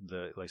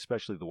like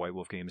especially the White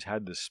Wolf games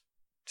had this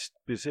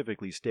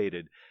specifically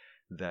stated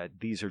that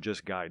these are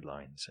just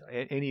guidelines.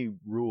 Any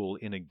rule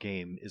in a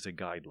game is a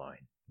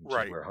guideline.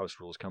 Which is where house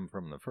rules come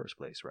from in the first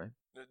place, right?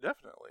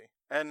 Definitely.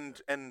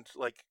 And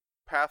like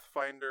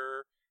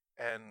Pathfinder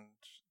and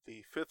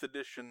the 5th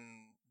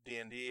edition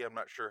D&D, I'm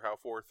not sure how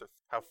fourth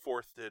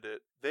did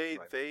it. They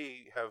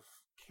have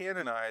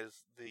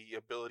canonized the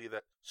ability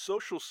that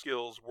social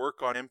skills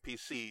work on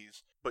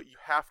NPCs, but you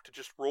have to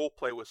just role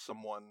play with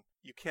someone.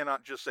 You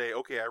cannot just say,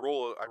 "Okay, I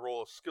roll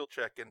a skill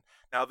check and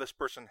now this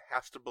person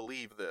has to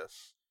believe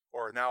this,"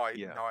 or now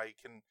I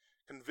can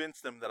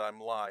convince them that I'm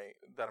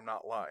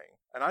not lying.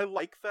 And I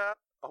like that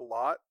a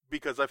lot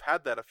because I've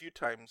had that a few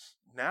times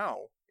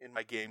now in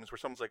my games where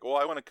someone's like, "Oh,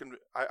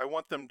 I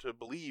want them to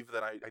believe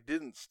that I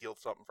didn't steal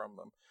something from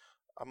them."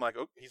 I'm like,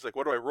 "Oh," he's like,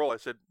 "What do I roll?" I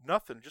said,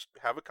 "Nothing. Just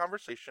have a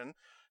conversation.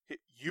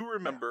 You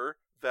remember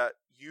that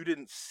you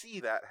didn't see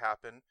that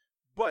happen,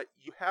 but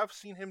you have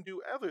seen him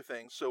do other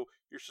things, so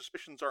your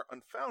suspicions are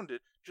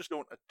unfounded. Just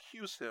don't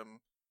accuse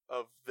him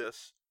of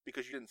this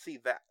because you didn't see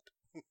that."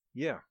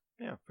 Yeah,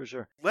 for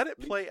sure. Let it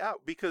play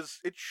out,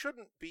 because I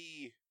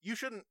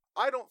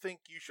don't think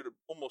you should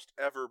almost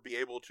ever be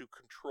able to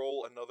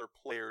control another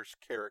player's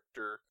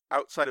character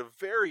outside of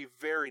very,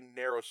 very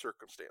narrow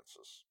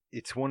circumstances.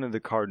 It's one of the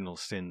cardinal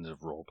sins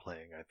of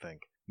role-playing, I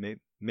think.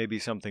 Maybe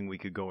something we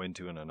could go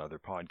into in another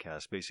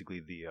podcast. Basically,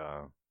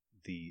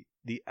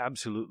 the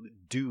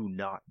absolute do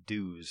not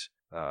do's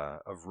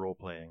of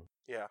role-playing.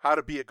 Yeah, how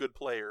to be a good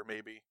player,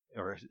 maybe.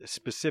 Or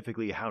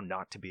specifically, how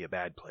not to be a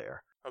bad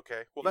player.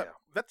 Okay, well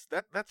that's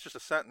just a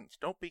sentence.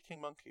 Don't be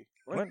King Monkey.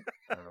 What?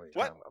 I don't know what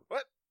you're talking about.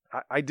 What?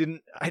 I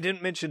didn't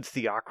mention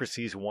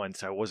theocracies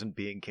once. I wasn't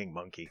being King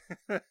Monkey.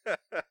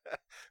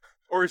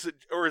 Or is it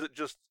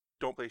just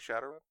don't play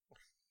Shadowrun?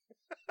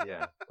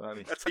 Yeah, well, I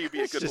mean, that's how you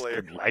be a good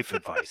player. Good life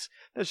advice.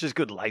 That's just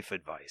good life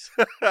advice.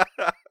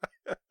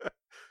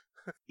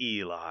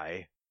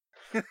 Eli.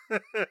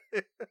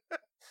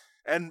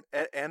 and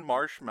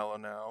Marshmallow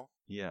now.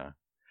 Yeah,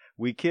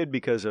 we kid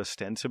because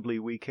ostensibly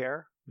we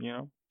care. You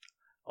know,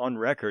 on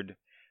record,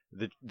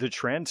 the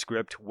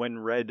transcript when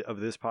read of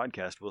this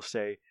podcast will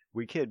say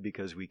we kid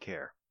because we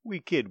care. We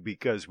kid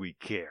because we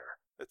care.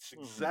 That's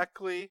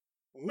exactly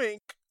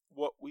wink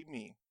what we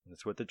mean.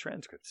 That's what the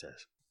transcript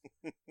says.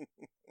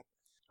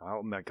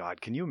 Oh my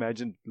God! Can you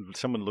imagine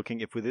someone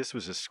looking? If this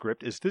was a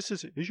script, is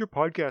your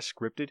podcast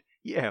scripted?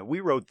 Yeah, we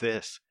wrote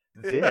this.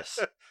 This.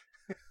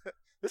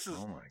 This is.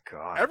 Oh my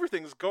God!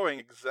 Everything's going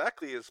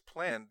exactly as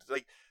planned.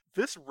 Like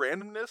this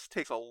randomness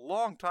takes a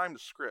long time to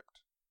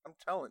script. I'm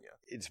telling you.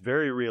 It's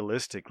very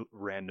realistic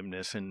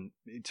randomness and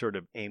sort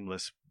of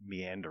aimless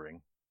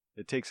meandering.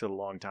 It takes a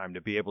long time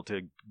to be able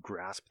to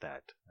grasp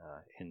that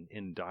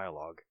in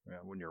dialogue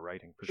when you're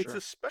writing, for sure. It's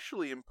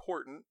especially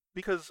important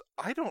because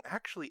I don't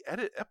actually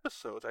edit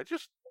episodes. I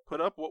just put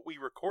up what we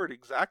record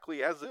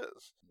exactly as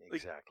is.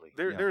 Exactly.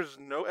 There's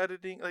no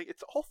editing. Like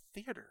it's all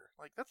theater.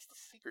 Like that's the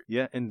secret.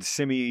 Yeah, and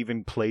Simi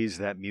even plays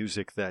that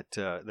music that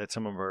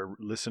some of our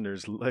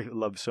listeners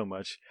love so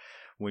much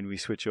when we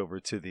switch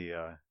over to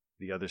the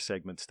other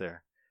segments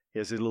there. He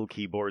has a little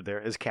keyboard there,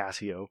 his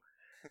Casio.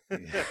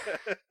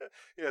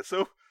 Yeah,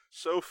 so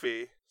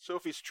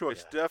Sophie's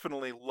Choice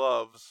definitely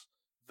loves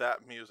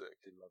that music.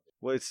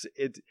 Well,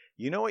 it's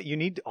you know what you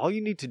need. All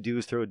you need to do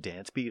is throw a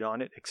dance beat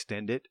on it,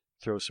 extend it,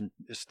 throw some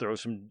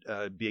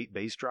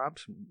bass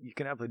drops. You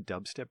can have a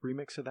dubstep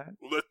remix of that.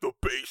 Let the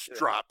bass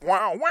drop.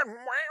 Wow,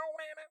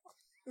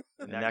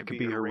 and that could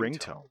be her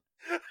ringtone.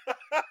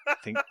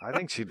 I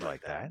think she'd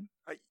like that.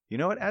 You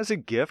know what? As a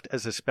gift,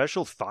 as a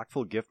special,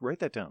 thoughtful gift, write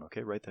that down.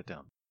 Okay, write that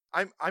down.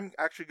 I'm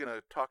actually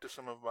gonna talk to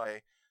some of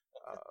my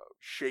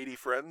shady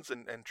friends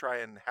and try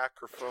and hack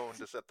her phone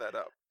to set that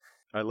up.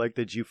 I like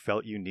that you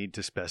felt you need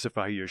to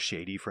specify your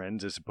shady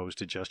friends as opposed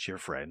to just your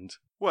friends.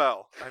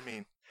 Well, I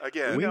mean,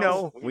 again,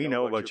 we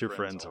know about your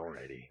friends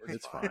already.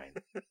 It's fine.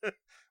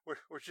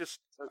 we're just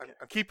okay.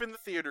 I'm keeping the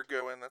theater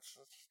going. That's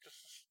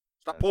just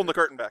stop pulling the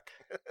curtain back.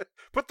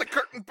 Put the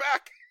curtain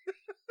back.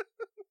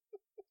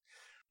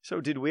 So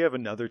did we have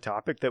another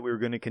topic that we were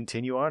going to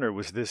continue on, or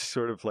was this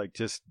sort of like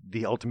just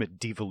the ultimate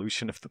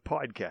devolution of the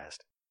podcast?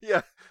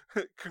 Yeah.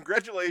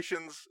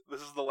 Congratulations.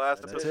 This is the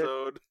last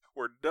episode.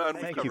 We're done.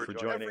 Thank you for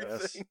joining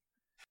us.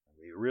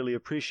 We really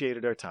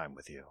appreciated our time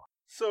with you.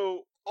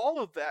 So all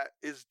of that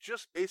is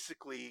just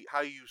basically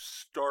how you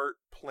start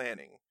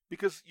planning.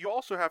 Because you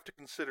also have to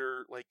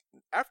consider, like,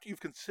 after you've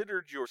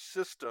considered your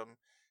system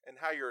and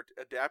how you're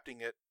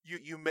adapting it,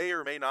 you may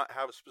or may not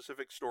have a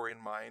specific story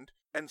in mind.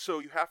 And so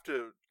you have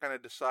to kind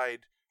of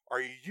decide,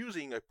 are you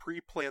using a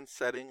pre-planned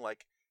setting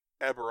like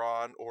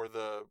Eberron or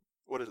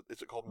what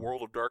is it called?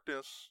 World of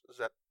Darkness? Is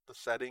that the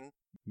setting?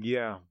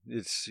 Yeah,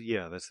 that's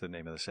the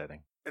name of the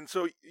setting. And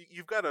so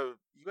you got to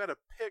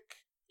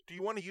pick, do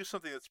you want to use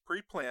something that's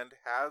pre-planned,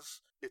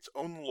 has its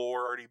own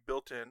lore already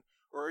built in,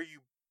 or are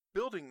you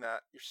building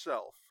that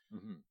yourself?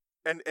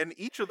 Mm-hmm. And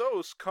each of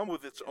those come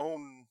with its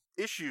own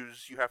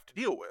issues you have to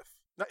deal with.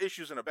 Not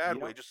issues in a bad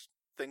way, just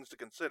things to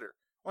consider.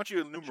 Why don't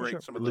you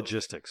enumerate some of those?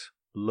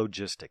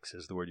 Logistics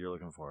is the word you're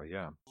looking for,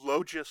 yeah.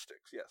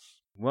 Logistics,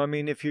 yes. Well, I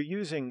mean, if you're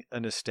using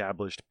an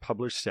established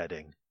published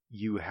setting,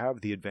 you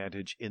have the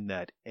advantage in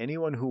that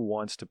anyone who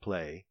wants to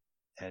play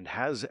and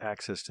has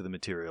access to the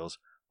materials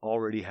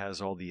already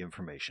has all the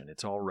information.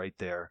 It's all right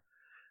there.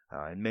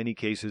 In many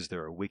cases,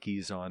 there are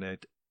wikis on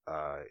it,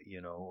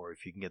 or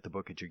if you can get the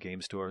book at your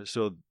game store.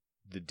 So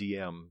the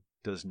DM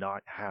does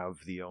not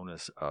have the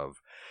onus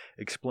of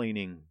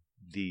explaining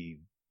the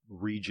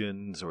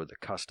regions or the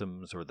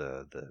customs or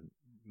the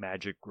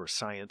magic or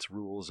science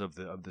rules of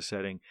the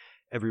setting.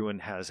 Everyone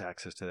has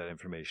access to that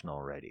information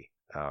already.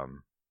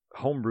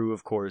 Homebrew,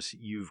 of course,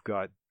 you've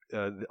got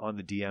on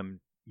the DM,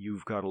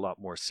 you've got a lot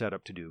more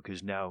setup to do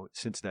because now,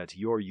 since that's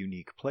your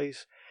unique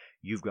place,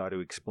 you've got to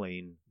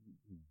explain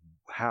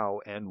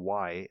how and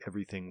why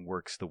everything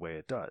works the way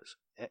it does.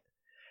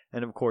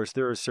 And of course,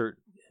 there's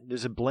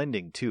a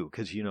blending too,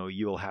 because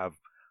you'll have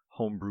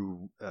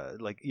homebrew,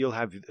 you'll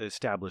have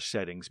established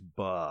settings,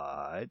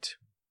 but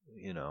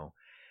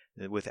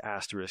with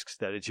asterisks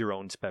that it's your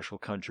own special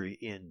country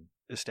in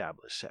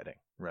established setting,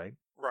 right?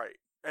 Right.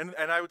 And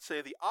I would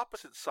say the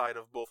opposite side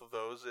of both of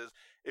those is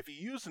if you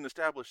use an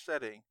established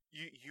setting,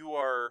 you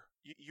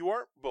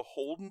aren't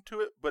beholden to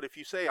it. But if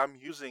you say I'm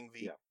using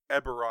the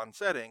Eberron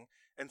setting,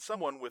 and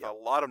someone with a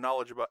lot of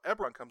knowledge about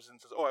Eberron comes in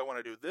and says, "Oh, I want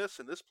to do this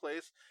in this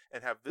place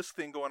and have this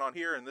thing going on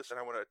here and this, and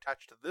I want to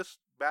attach to this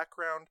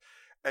background,"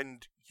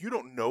 and you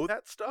don't know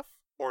that stuff,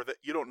 or that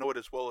you don't know it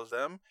as well as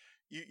them,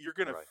 you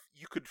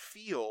could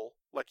feel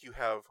like you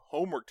have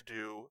homework to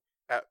do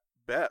at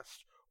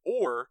best,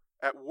 or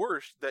at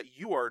worst, that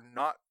you are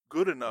not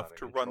good enough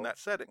to run that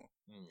setting.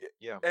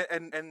 Yeah.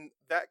 And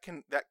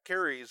that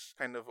carries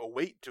kind of a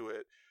weight to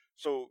it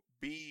So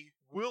be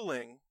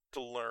willing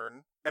to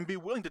learn and be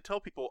willing to tell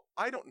people,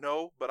 I don't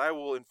know, but I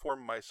will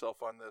inform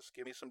myself on this.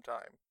 Give me some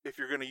time. If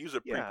you're going to use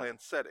a pre-planned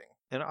setting.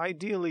 And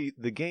ideally,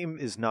 the game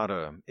is not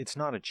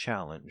a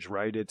challenge,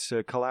 right? It's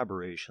a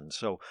collaboration.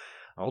 So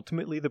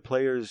ultimately, the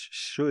players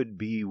should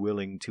be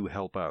willing to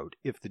help out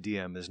if the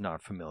DM is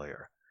not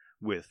familiar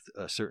with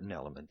a certain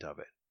element of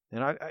it.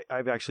 And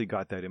I've actually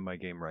got that in my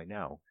game right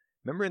now.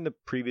 Remember in the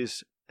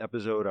previous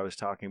episode I was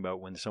talking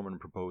about when someone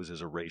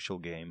proposes a racial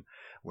game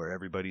where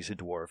everybody's a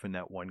dwarf and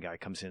that one guy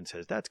comes in and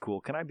says, "That's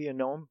cool, can I be a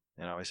gnome?"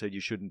 And I said you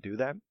shouldn't do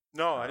that.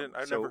 No, I didn't.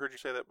 I've never heard you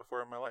say that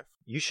before in my life.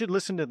 You should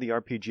listen to the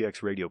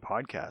RPGX radio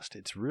podcast.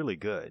 It's really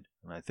good.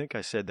 And I think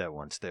I said that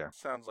once there.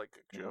 Sounds like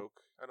a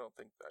joke. I don't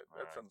think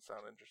that doesn't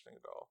sound interesting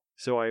at all.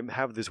 So I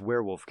have this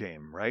werewolf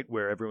game, right,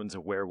 where everyone's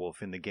a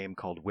werewolf in the game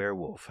called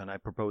Werewolf. And I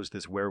proposed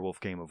this werewolf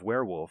game of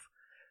Werewolf.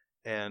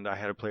 And I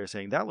had a player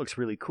saying, "That looks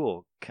really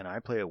cool. Can I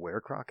play a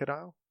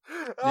were-crocodile?"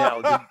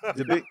 Now,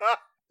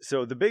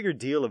 the bigger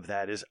deal of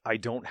that is I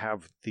don't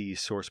have the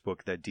source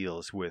book that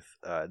deals with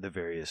the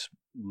various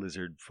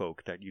lizard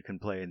folk that you can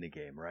play in the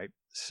game, right?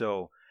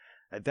 So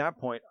at that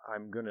point,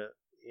 I'm going to,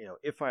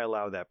 if I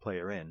allow that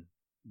player in,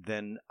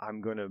 then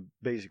I'm going to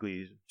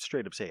basically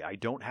straight up say, I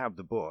don't have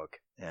the book,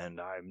 and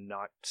I'm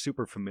not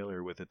super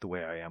familiar with it the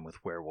way I am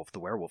with Werewolf,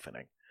 the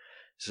werewolfing.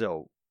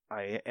 So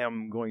I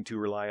am going to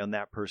rely on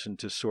that person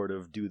to sort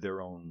of do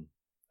their own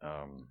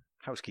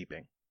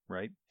housekeeping,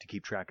 right? To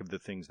keep track of the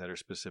things that are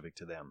specific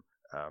to them.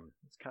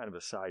 It's kind of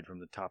aside from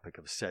the topic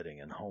of setting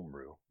and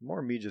homebrew.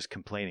 More me just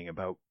complaining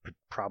about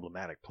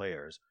problematic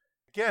players.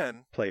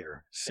 Again,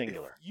 player,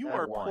 singular. If you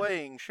are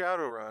playing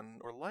Shadowrun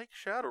or like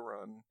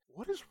Shadowrun,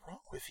 what is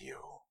wrong with you?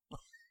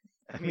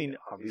 I mean,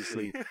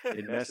 obviously,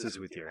 it messes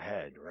with your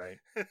head, right?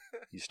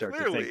 You start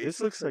to think, this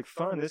looks like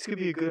fun, this could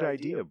be a good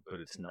idea, but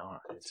it's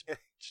not. It's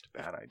just a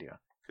bad idea.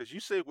 Because you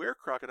say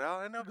were-crocodile,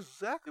 I know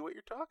exactly what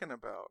you're talking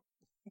about.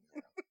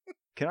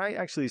 Can I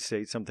actually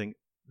say something?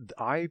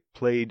 I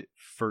played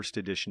first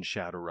edition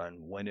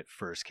Shadowrun when it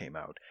first came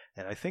out,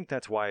 and I think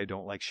that's why I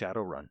don't like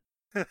Shadowrun.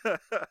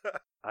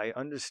 I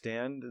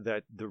understand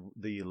that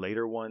the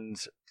later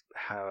ones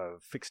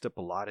have fixed up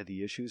a lot of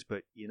the issues,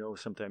 but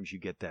sometimes you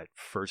get that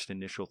first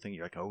initial thing,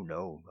 you're like, oh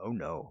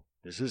no,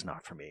 this is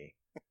not for me.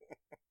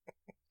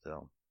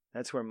 So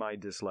that's where my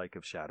dislike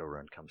of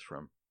Shadowrun comes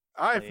from.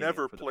 I've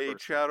never played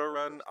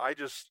Shadowrun. I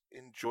just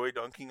enjoy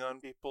dunking on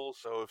people,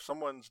 so if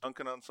someone's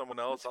dunking on someone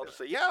else, I'll just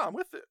say, yeah, I'm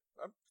with it.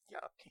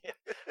 Yeah.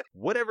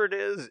 Whatever it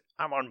is,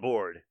 I'm on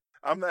board.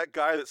 I'm that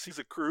guy that sees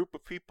a group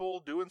of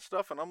people doing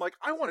stuff, and I'm like,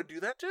 I want to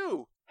do that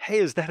too. Hey,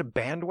 is that a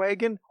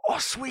bandwagon? Oh,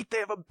 sweet, they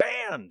have a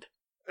band!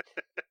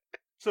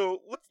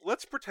 So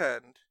let's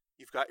pretend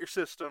you've got your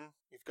system,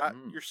 you've got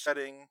your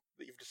setting,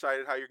 that you've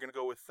decided how you're going to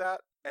go with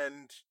that,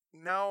 and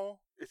now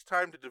it's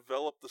time to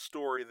develop the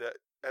story that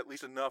at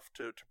least enough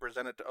to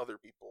present it to other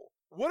people.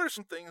 What are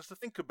some things to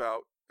think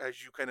about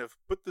as you kind of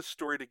put this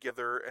story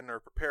together and are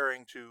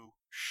preparing to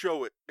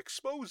show it,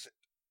 expose it,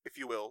 if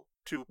you will,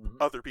 to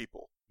other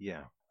people?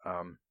 Yeah.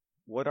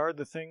 What are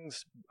the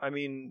things? I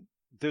mean,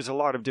 there's a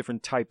lot of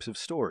different types of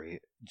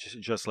story,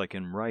 just like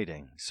in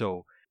writing.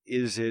 So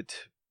is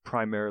it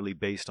primarily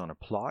based on a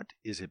plot?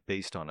 Is it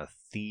based on a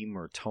theme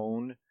or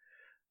tone?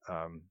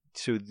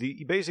 So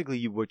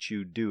basically what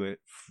you do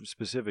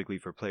specifically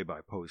for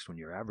play-by-post when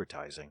you're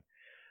advertising,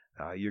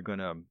 you're going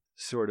to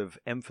sort of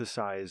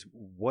emphasize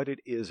what it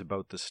is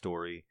about the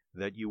story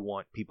that you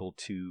want people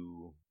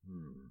to...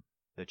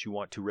 that you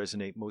want to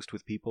resonate most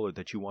with people, or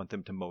that you want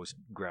them to most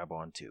grab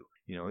onto.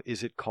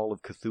 Is it Call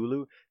of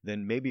Cthulhu?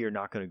 Then maybe you're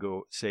not going to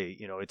go say,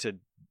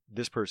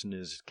 this person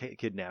is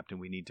kidnapped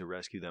and we need to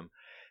rescue them.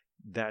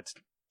 That's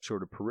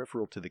sort of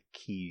peripheral to the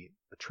key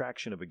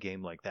attraction of a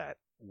game like that,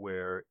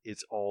 where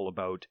it's all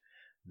about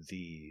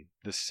the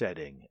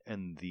setting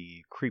and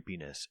the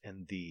creepiness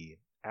and the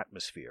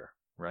atmosphere,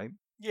 right?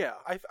 Yeah,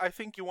 I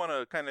think you want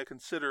to kind of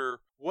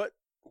consider what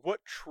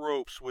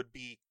tropes would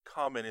be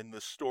common in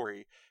this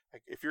story.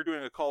 Like if you're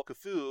doing a Call of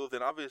Cthulhu,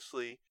 then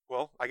obviously,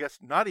 well, I guess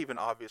not even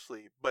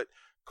obviously, but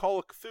Call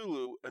of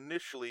Cthulhu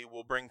initially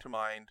will bring to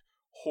mind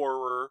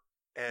horror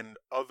and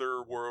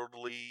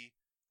otherworldly,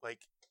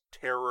 like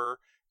terror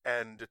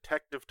and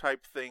detective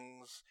type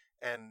things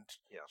and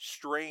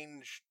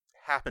strange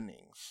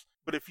happenings.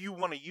 But if you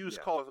want to use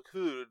Call of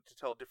Cthulhu to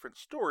tell a different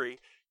story,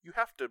 you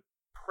have to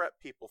prep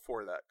people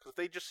for that, because if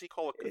they just see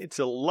Call of Cthulhu... It's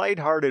a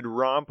lighthearted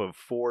romp of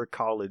 4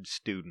 college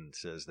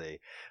students as they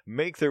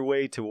make their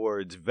way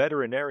towards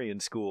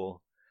veterinarian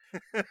school.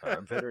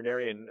 But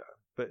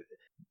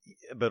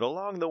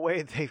along the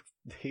way, they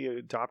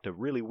adopt a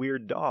really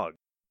weird dog.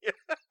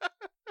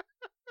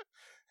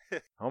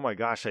 Oh my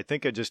gosh, I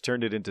think I just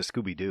turned it into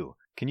Scooby-Doo.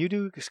 Can you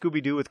do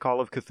Scooby-Doo with Call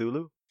of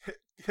Cthulhu?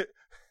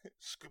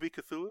 Scooby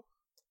Cthulhu?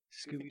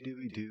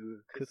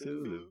 Scooby-Dooby-Doo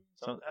Cthulhu.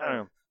 I don't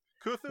know.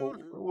 Cthulhu?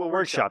 We'll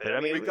workshop it.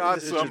 I mean, we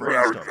got some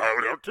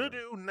to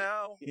do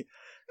now.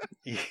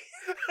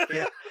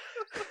 Yeah.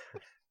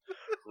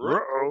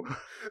 Uh-oh.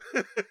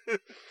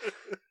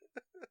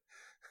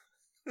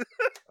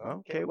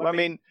 Okay, well, I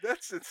mean...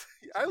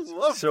 I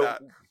love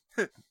that.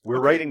 We're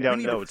Okay, writing we down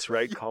need to- notes,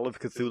 right? Call of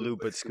Cthulhu,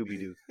 but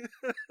Scooby-Doo.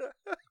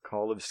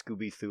 Call of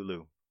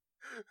Scooby-Thulu.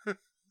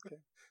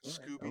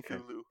 Scooby Okay.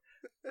 Thulu.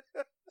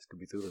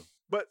 Scooby-Thulu.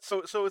 But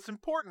so it's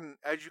important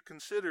as you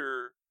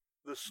consider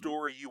the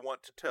story you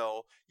want to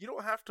tell. You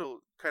don't have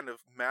to kind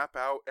of map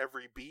out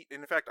every beat.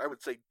 And in fact, I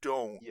would say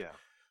don't. Yeah.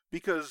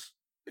 Because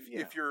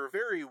Yeah. if you're a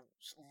very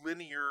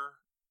linear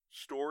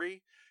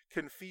story,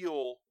 can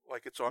feel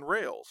like it's on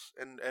rails,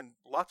 and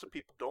lots of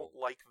people don't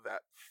like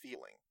that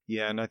feeling.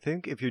 Yeah, and I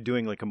think if you're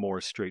doing like a more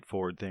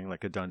straightforward thing,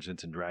 like a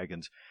Dungeons and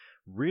Dragons,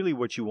 really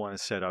what you want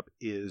to set up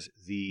is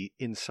the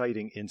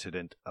inciting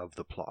incident of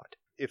the plot.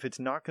 If it's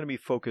not going to be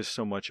focused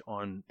so much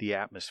on the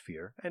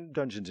atmosphere, and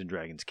Dungeons and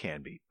Dragons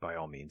can be, by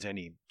all means,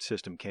 any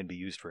system can be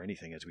used for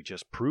anything, as we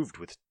just proved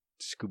with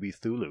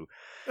Scooby-Thulu.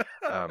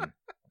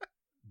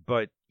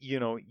 But, you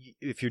know,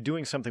 if you're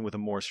doing something with a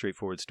more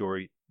straightforward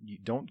story, you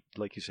don't,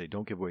 like you say,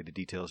 don't give away the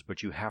details,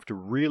 but you have to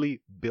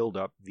really build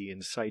up the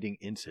inciting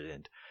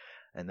incident.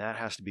 And that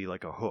has to be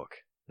like a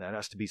hook. That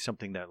has to be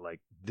something that, like,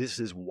 this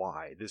is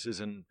why. This is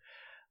an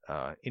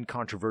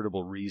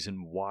incontrovertible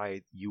reason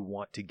why you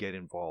want to get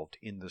involved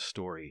in the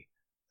story,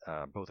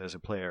 both as a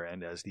player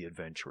and as the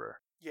adventurer.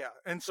 Yeah,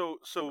 and so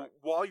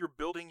while you're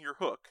building your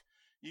hook,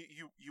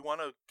 you want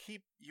to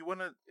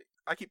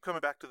I keep coming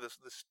back to this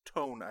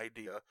tone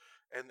idea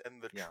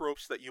and the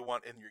tropes that you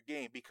want in your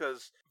game,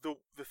 because the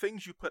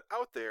things you put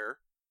out there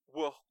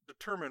will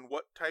determine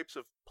what types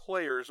of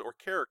players or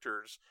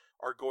characters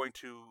are going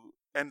to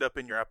end up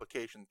in your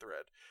application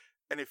thread.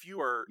 And if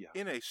you are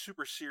in a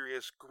super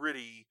serious,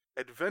 gritty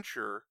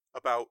adventure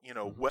about,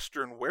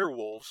 Western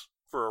werewolves,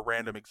 for a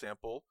random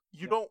example,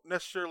 you don't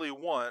necessarily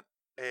want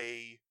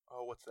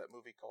what's that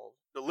movie called?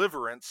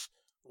 Deliverance,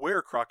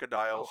 were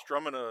crocodiles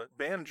strumming a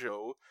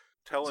banjo,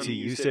 telling See,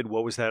 you said,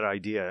 what was that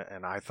idea?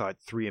 And I thought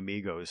Three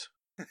Amigos.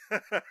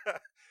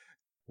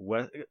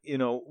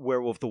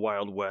 Werewolf the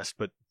Wild West,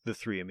 but the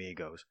Three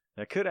Amigos.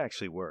 That could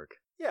actually work.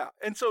 Yeah,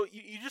 and so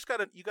you just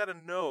gotta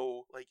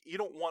know, like, you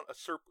don't want a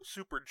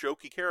super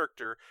jokey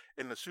character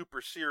in a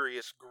super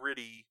serious,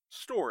 gritty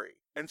story,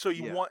 and so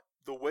you want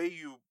the way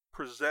you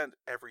present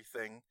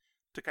everything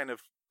to kind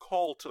of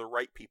call to the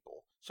right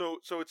people. So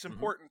it's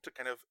important to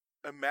kind of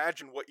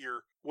imagine what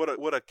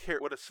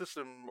a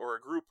system or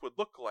a group would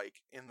look like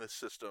in this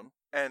system,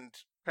 and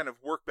kind of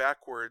work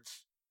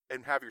backwards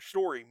and have your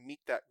story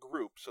meet that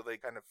group so they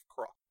kind of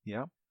cross.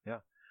 Yeah.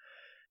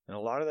 And a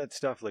lot of that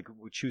stuff, like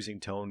choosing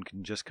tone,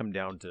 can just come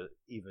down to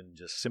even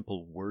just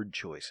simple word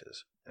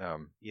choices.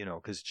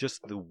 Because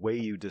just the way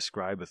you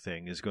describe a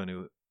thing is going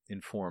to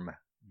inform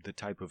the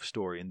type of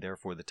story and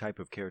therefore the type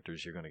of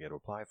characters you're going to get to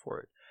apply for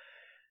it.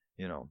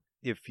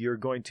 If you're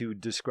going to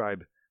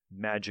describe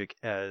magic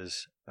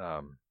as,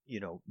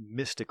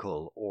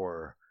 mystical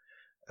or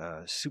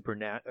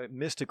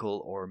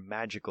mystical or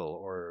magical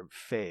or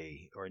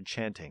fey or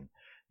enchanting,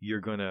 you're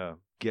going to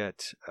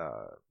get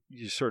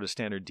your sort of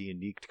standard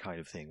D&D kind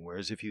of thing.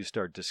 Whereas if you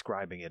start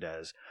describing it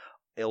as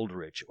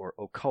eldritch or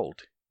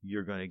occult,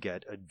 you're going to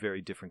get a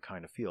very different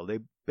kind of feel. They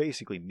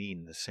basically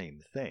mean the same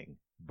thing,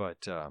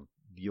 but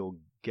you'll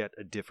get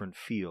a different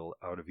feel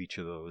out of each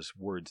of those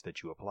words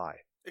that you apply.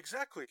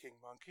 Exactly, King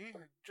Monkey.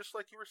 Just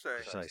like you were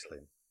saying. Precisely.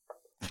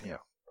 Yeah.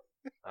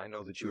 I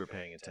know that you were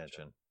paying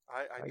attention.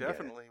 I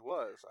definitely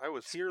was. I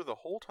was here the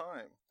whole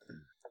time.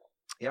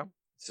 Yeah.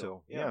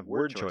 So,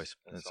 word choice.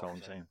 That's all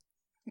I'm saying.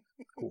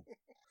 Cool.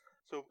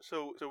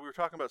 So we were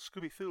talking about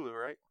Scooby-Thulu,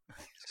 right?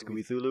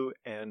 Scooby-Thulu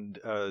and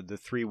the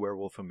Three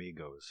Werewolf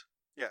Amigos.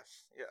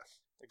 Yes,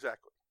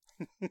 exactly.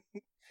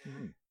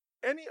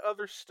 Any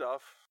other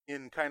stuff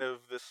in kind of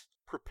this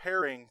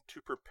preparing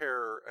to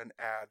prepare an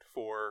ad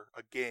for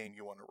a game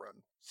you want to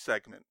run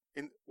segment?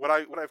 In what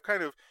I've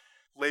kind of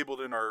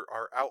labeled in our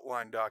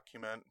outline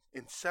document,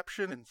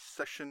 Inception in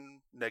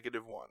Session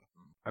 -1.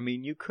 I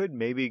mean, you could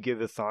maybe give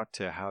a thought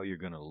to how you're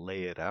going to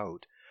lay it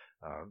out.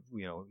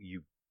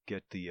 You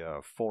get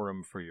the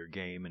forum for your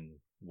game and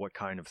what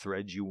kind of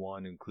threads you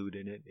want to include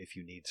in it, if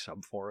you need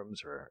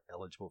subforums or are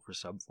eligible for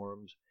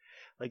subforums.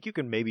 Like, you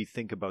can maybe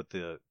think about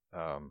the,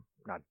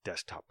 not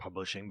desktop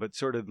publishing, but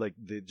sort of like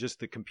just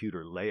the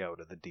computer layout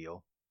of the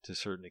deal to a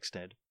certain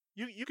extent.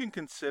 You can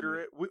consider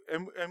it,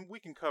 and we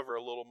can cover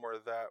a little more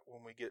of that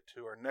when we get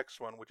to our next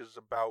one, which is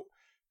about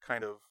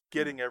kind of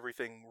getting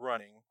everything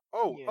running.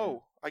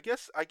 I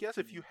guess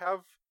if you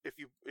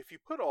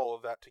put all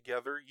of that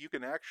together, you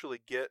can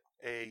actually get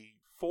a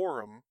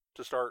forum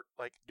to start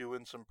like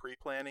doing some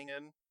pre-planning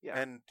in. Yeah.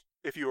 And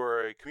if you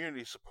are a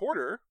community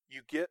supporter,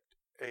 you get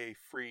a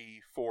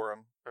free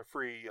forum, a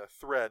free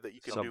thread that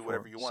you can do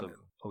whatever you want in.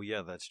 Oh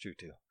yeah, that's true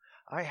too.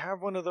 I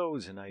have one of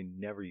those and I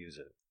never use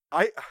it.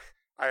 I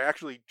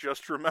actually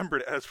just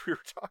remembered as we were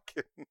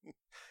talking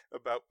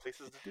about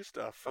places to do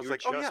stuff. I was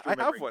like, I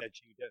have one.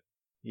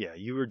 Yeah,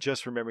 you were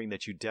just remembering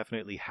that you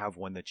definitely have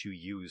one that you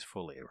use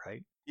fully,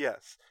 right?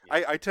 Yes.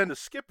 I tend to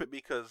skip it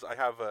because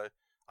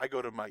I I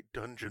go to my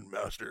Dungeon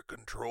Master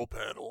control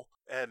panel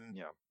and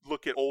Yeah.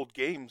 look at old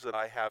games that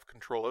I have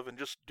control of and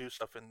just do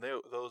stuff in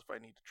those if I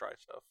need to try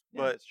stuff.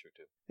 Yeah, But that's true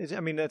too. I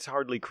mean, that's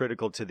hardly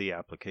critical to the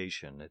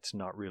application. It's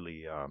not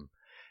really,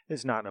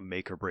 it's not a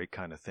make or break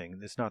kind of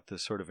thing. It's not the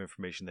sort of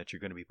information that you're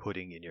going to be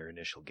putting in your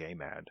initial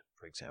game ad,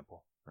 for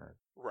example.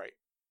 right,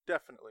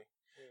 definitely.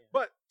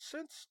 But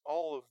since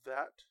all of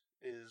that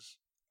is,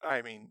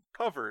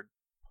 covered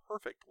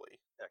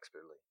perfectly,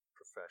 Expertly,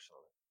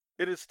 professionally.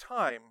 it is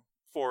time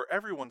for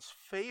everyone's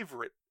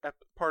favorite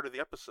part of the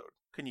episode.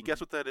 Can you guess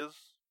what that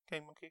is,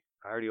 King Monkey?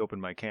 I already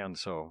opened my can,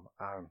 so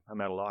I'm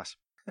at a loss.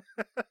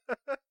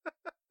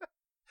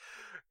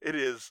 It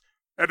is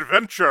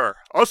Adventure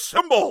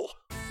Assemble!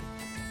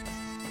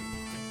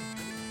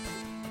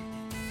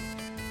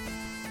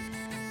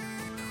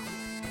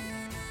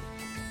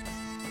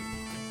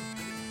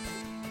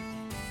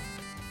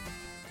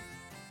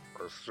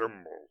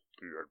 Assemble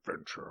the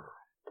adventure.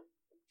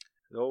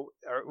 So,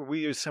 are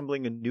we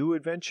assembling a new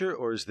adventure,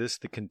 or is this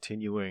the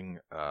continuing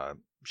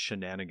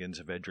shenanigans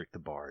of Edric the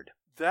Bard?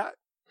 That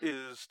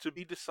is to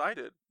be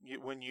decided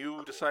when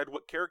you decide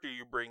what character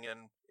you bring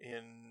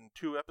in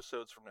 2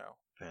 episodes from now.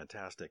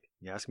 Fantastic.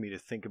 You asked me to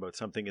think about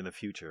something in the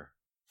future.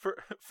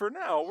 For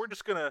now, we're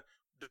just going to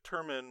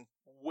determine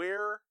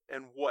where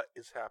and what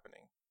is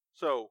happening.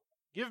 So,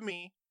 give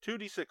me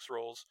 2d6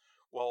 rolls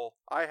while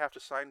I have to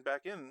sign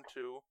back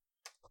into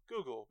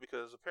Google,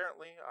 because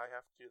apparently I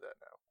have to do that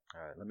now.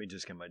 All right, let me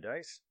just get my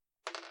dice.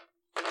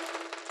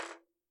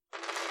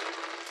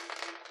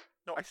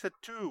 No, I said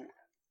 2.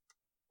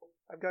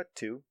 I've got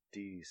 2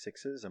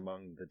 d6s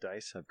among the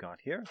dice I've got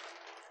here.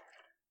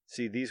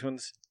 See, these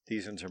ones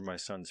are my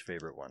son's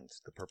favorite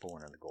ones, the purple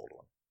one and the gold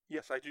one.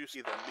 Yes, I do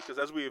see them, because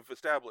as we've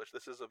established,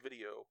 this is a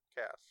video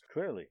cast.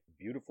 Clearly,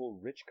 beautiful,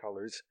 rich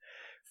colors,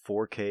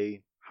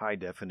 4K, high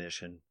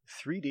definition,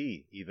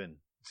 3D even.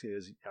 See,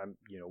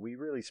 we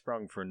really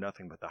sprung for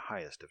nothing but the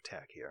highest of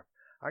tech here.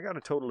 I got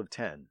a total of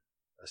 10,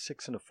 a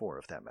 6 and a 4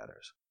 if that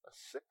matters. A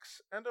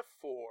 6 and a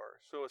 4.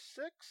 So a 6,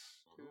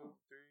 2, 3,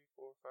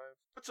 4, 5.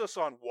 Puts us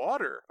on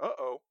water.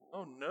 Uh-oh.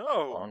 Oh,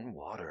 no. On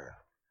water.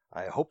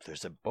 I hope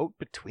there's a boat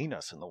between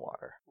us in the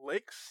water.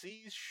 Lakes,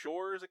 seas,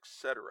 shores,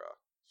 etc.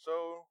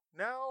 So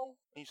now,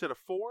 you said a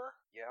 4?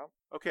 Yeah.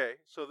 Okay,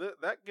 so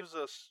that gives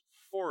us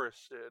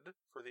forested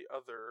for the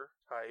other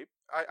type.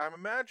 I'm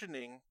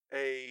imagining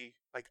a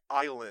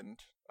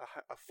island,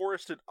 a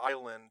forested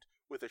island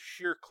with a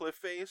sheer cliff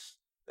face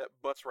that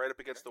butts right up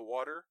against the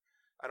water.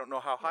 I don't know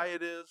how high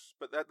it is,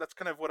 but that's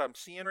kind of what I'm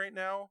seeing right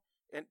now.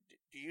 And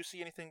do you see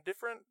anything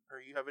different,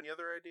 or you have any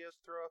other ideas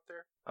to throw out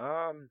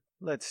there?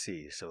 Let's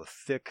see. So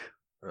thick,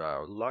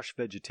 lush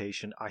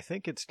vegetation. I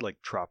think it's like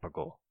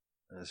tropical.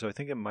 So I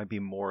think it might be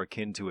more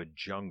akin to a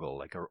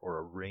jungle, or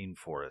a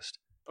rainforest.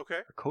 Okay.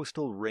 A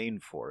coastal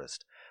rainforest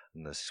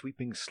on the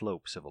sweeping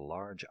slopes of a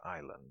large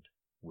island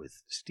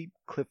with steep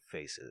cliff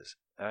faces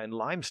and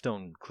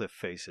limestone cliff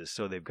faces.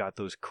 So they've got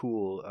those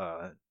cool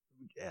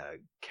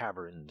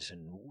caverns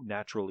and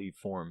naturally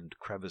formed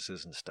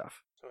crevices and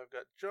stuff. So I've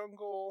got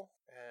jungle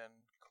and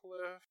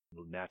cliff.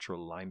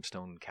 Natural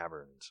limestone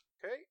caverns.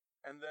 Okay,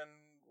 and then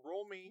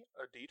roll me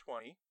a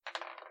d20.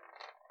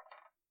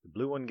 The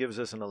blue one gives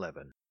us an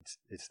 11.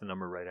 It's the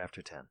number right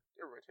after 10.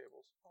 Everybody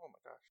tables. Oh my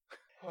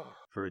gosh.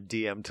 For a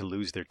DM to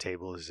lose their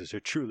tables is a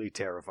truly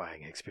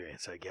terrifying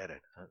experience. I get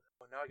it. Well,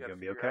 now I got to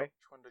be figure okay? out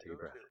which one to Take a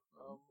go breath. to.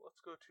 Let's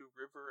go to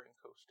river and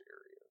coast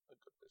area. A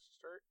good place to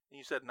start. And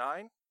you said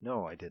 9?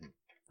 No, I didn't.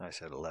 I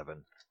said 11.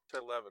 You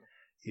said 11.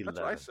 11. That's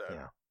what I said.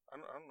 Yeah. I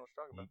don't know what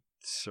you're talking about.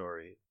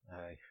 Sorry.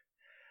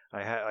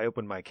 I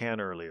opened my can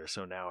earlier,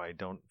 so now I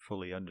don't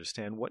fully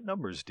understand what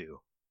numbers do.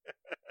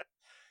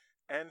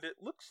 And it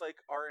looks like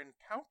our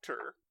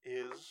encounter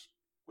is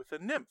with a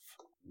nymph.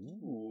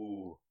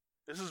 Ooh.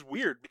 This is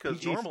weird because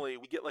PG normally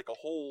we get like a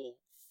whole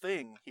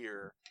thing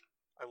here.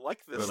 I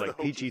like this. But like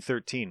though.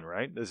 PG-13,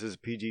 right? This is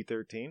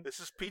PG-13? This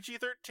is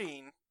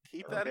PG-13.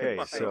 Keep that in Okay,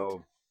 mind.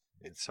 so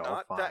it's all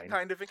not fine. that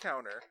kind of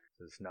encounter.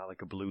 It's not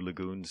like a Blue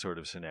Lagoon sort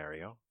of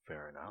scenario.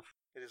 Fair enough.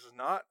 It is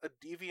not a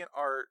deviant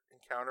art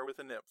encounter with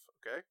a nymph,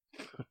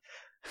 okay?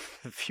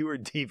 The fewer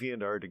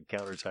deviant art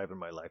encounters I have in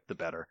my life, the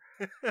better.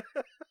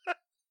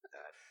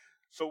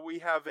 So we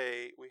have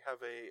a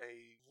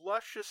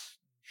luscious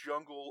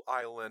jungle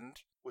island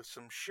with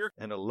some sheer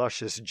And a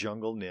luscious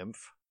jungle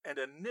nymph. and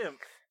a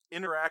nymph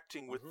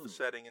interacting with the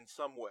setting in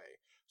some way.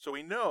 So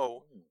we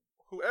know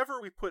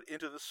whoever we put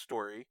into this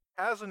story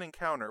has an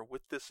encounter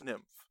with this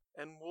nymph.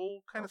 And we'll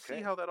kind of see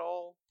Okay. how that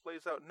all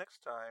plays out next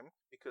time,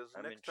 because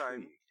I'm next time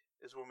intrigued.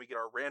 is when we get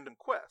our random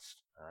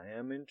quest. I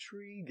am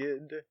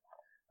intrigued.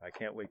 I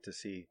can't wait to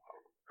see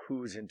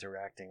who's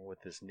interacting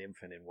with this nymph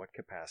and in what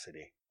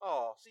capacity.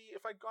 Oh, see,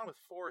 if I'd gone with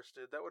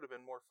Forested, that would have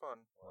been more fun.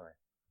 Why?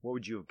 What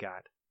would you have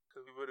got?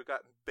 Because we would have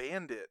gotten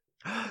Bandit.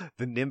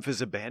 The nymph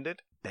is a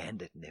bandit?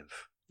 Bandit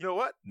nymph. You know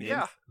what? Nymph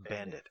Yeah.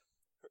 bandit.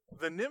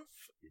 The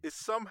nymph is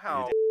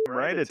somehow...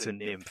 Right, it's a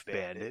nymph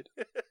bandit.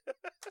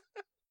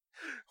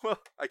 Well,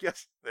 I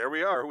guess there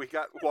we are. We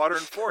got water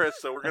and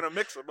forest, so we're going to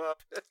mix them up.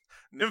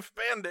 Nymph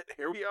Bandit,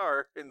 here we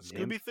are in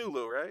Scooby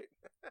Thulu, right?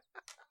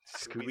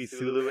 Scooby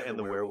Thulu and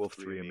the Werewolf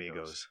Three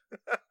Amigos.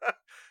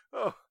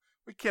 Oh,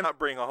 we cannot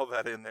bring all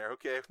that in there,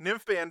 okay?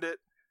 Nymph Bandit,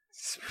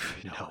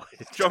 No,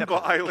 Jungle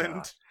definitely Island,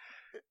 not.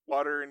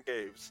 water and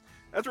caves.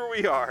 That's where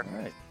we are.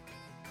 All right.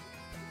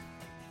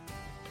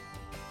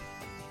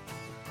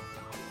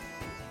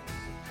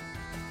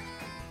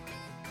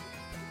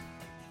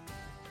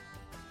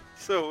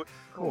 So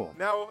Cool.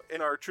 now,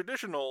 in our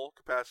traditional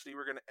capacity,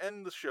 we're going to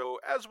end the show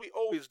as we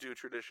always do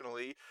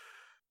traditionally,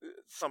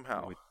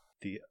 somehow.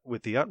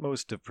 With the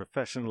utmost of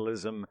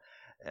professionalism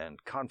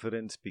and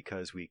confidence,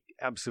 because we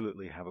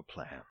absolutely have a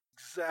plan.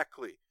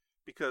 Exactly.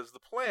 Because the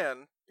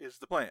plan is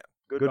the plan.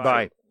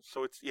 Goodbye.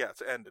 So it's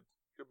ended.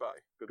 Goodbye.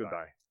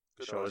 Goodbye.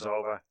 The Goodbye. show is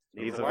over.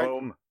 Leave the Why-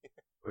 room.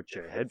 Put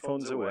your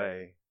headphones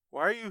away.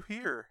 Why are you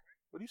here?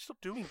 What are you still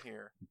doing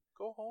here?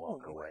 Go home.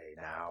 Walk away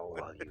now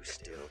while you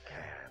still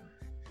can.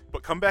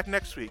 But come back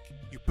next week.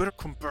 You better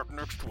come back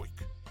next week.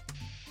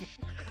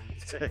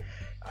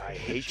 I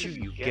hate you,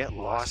 you get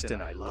lost,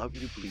 and I love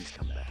you. Please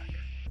come back.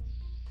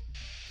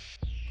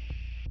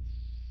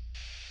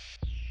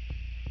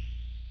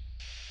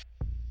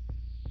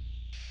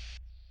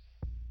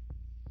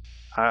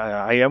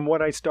 I am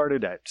what I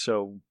started at,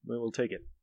 so we'll take it.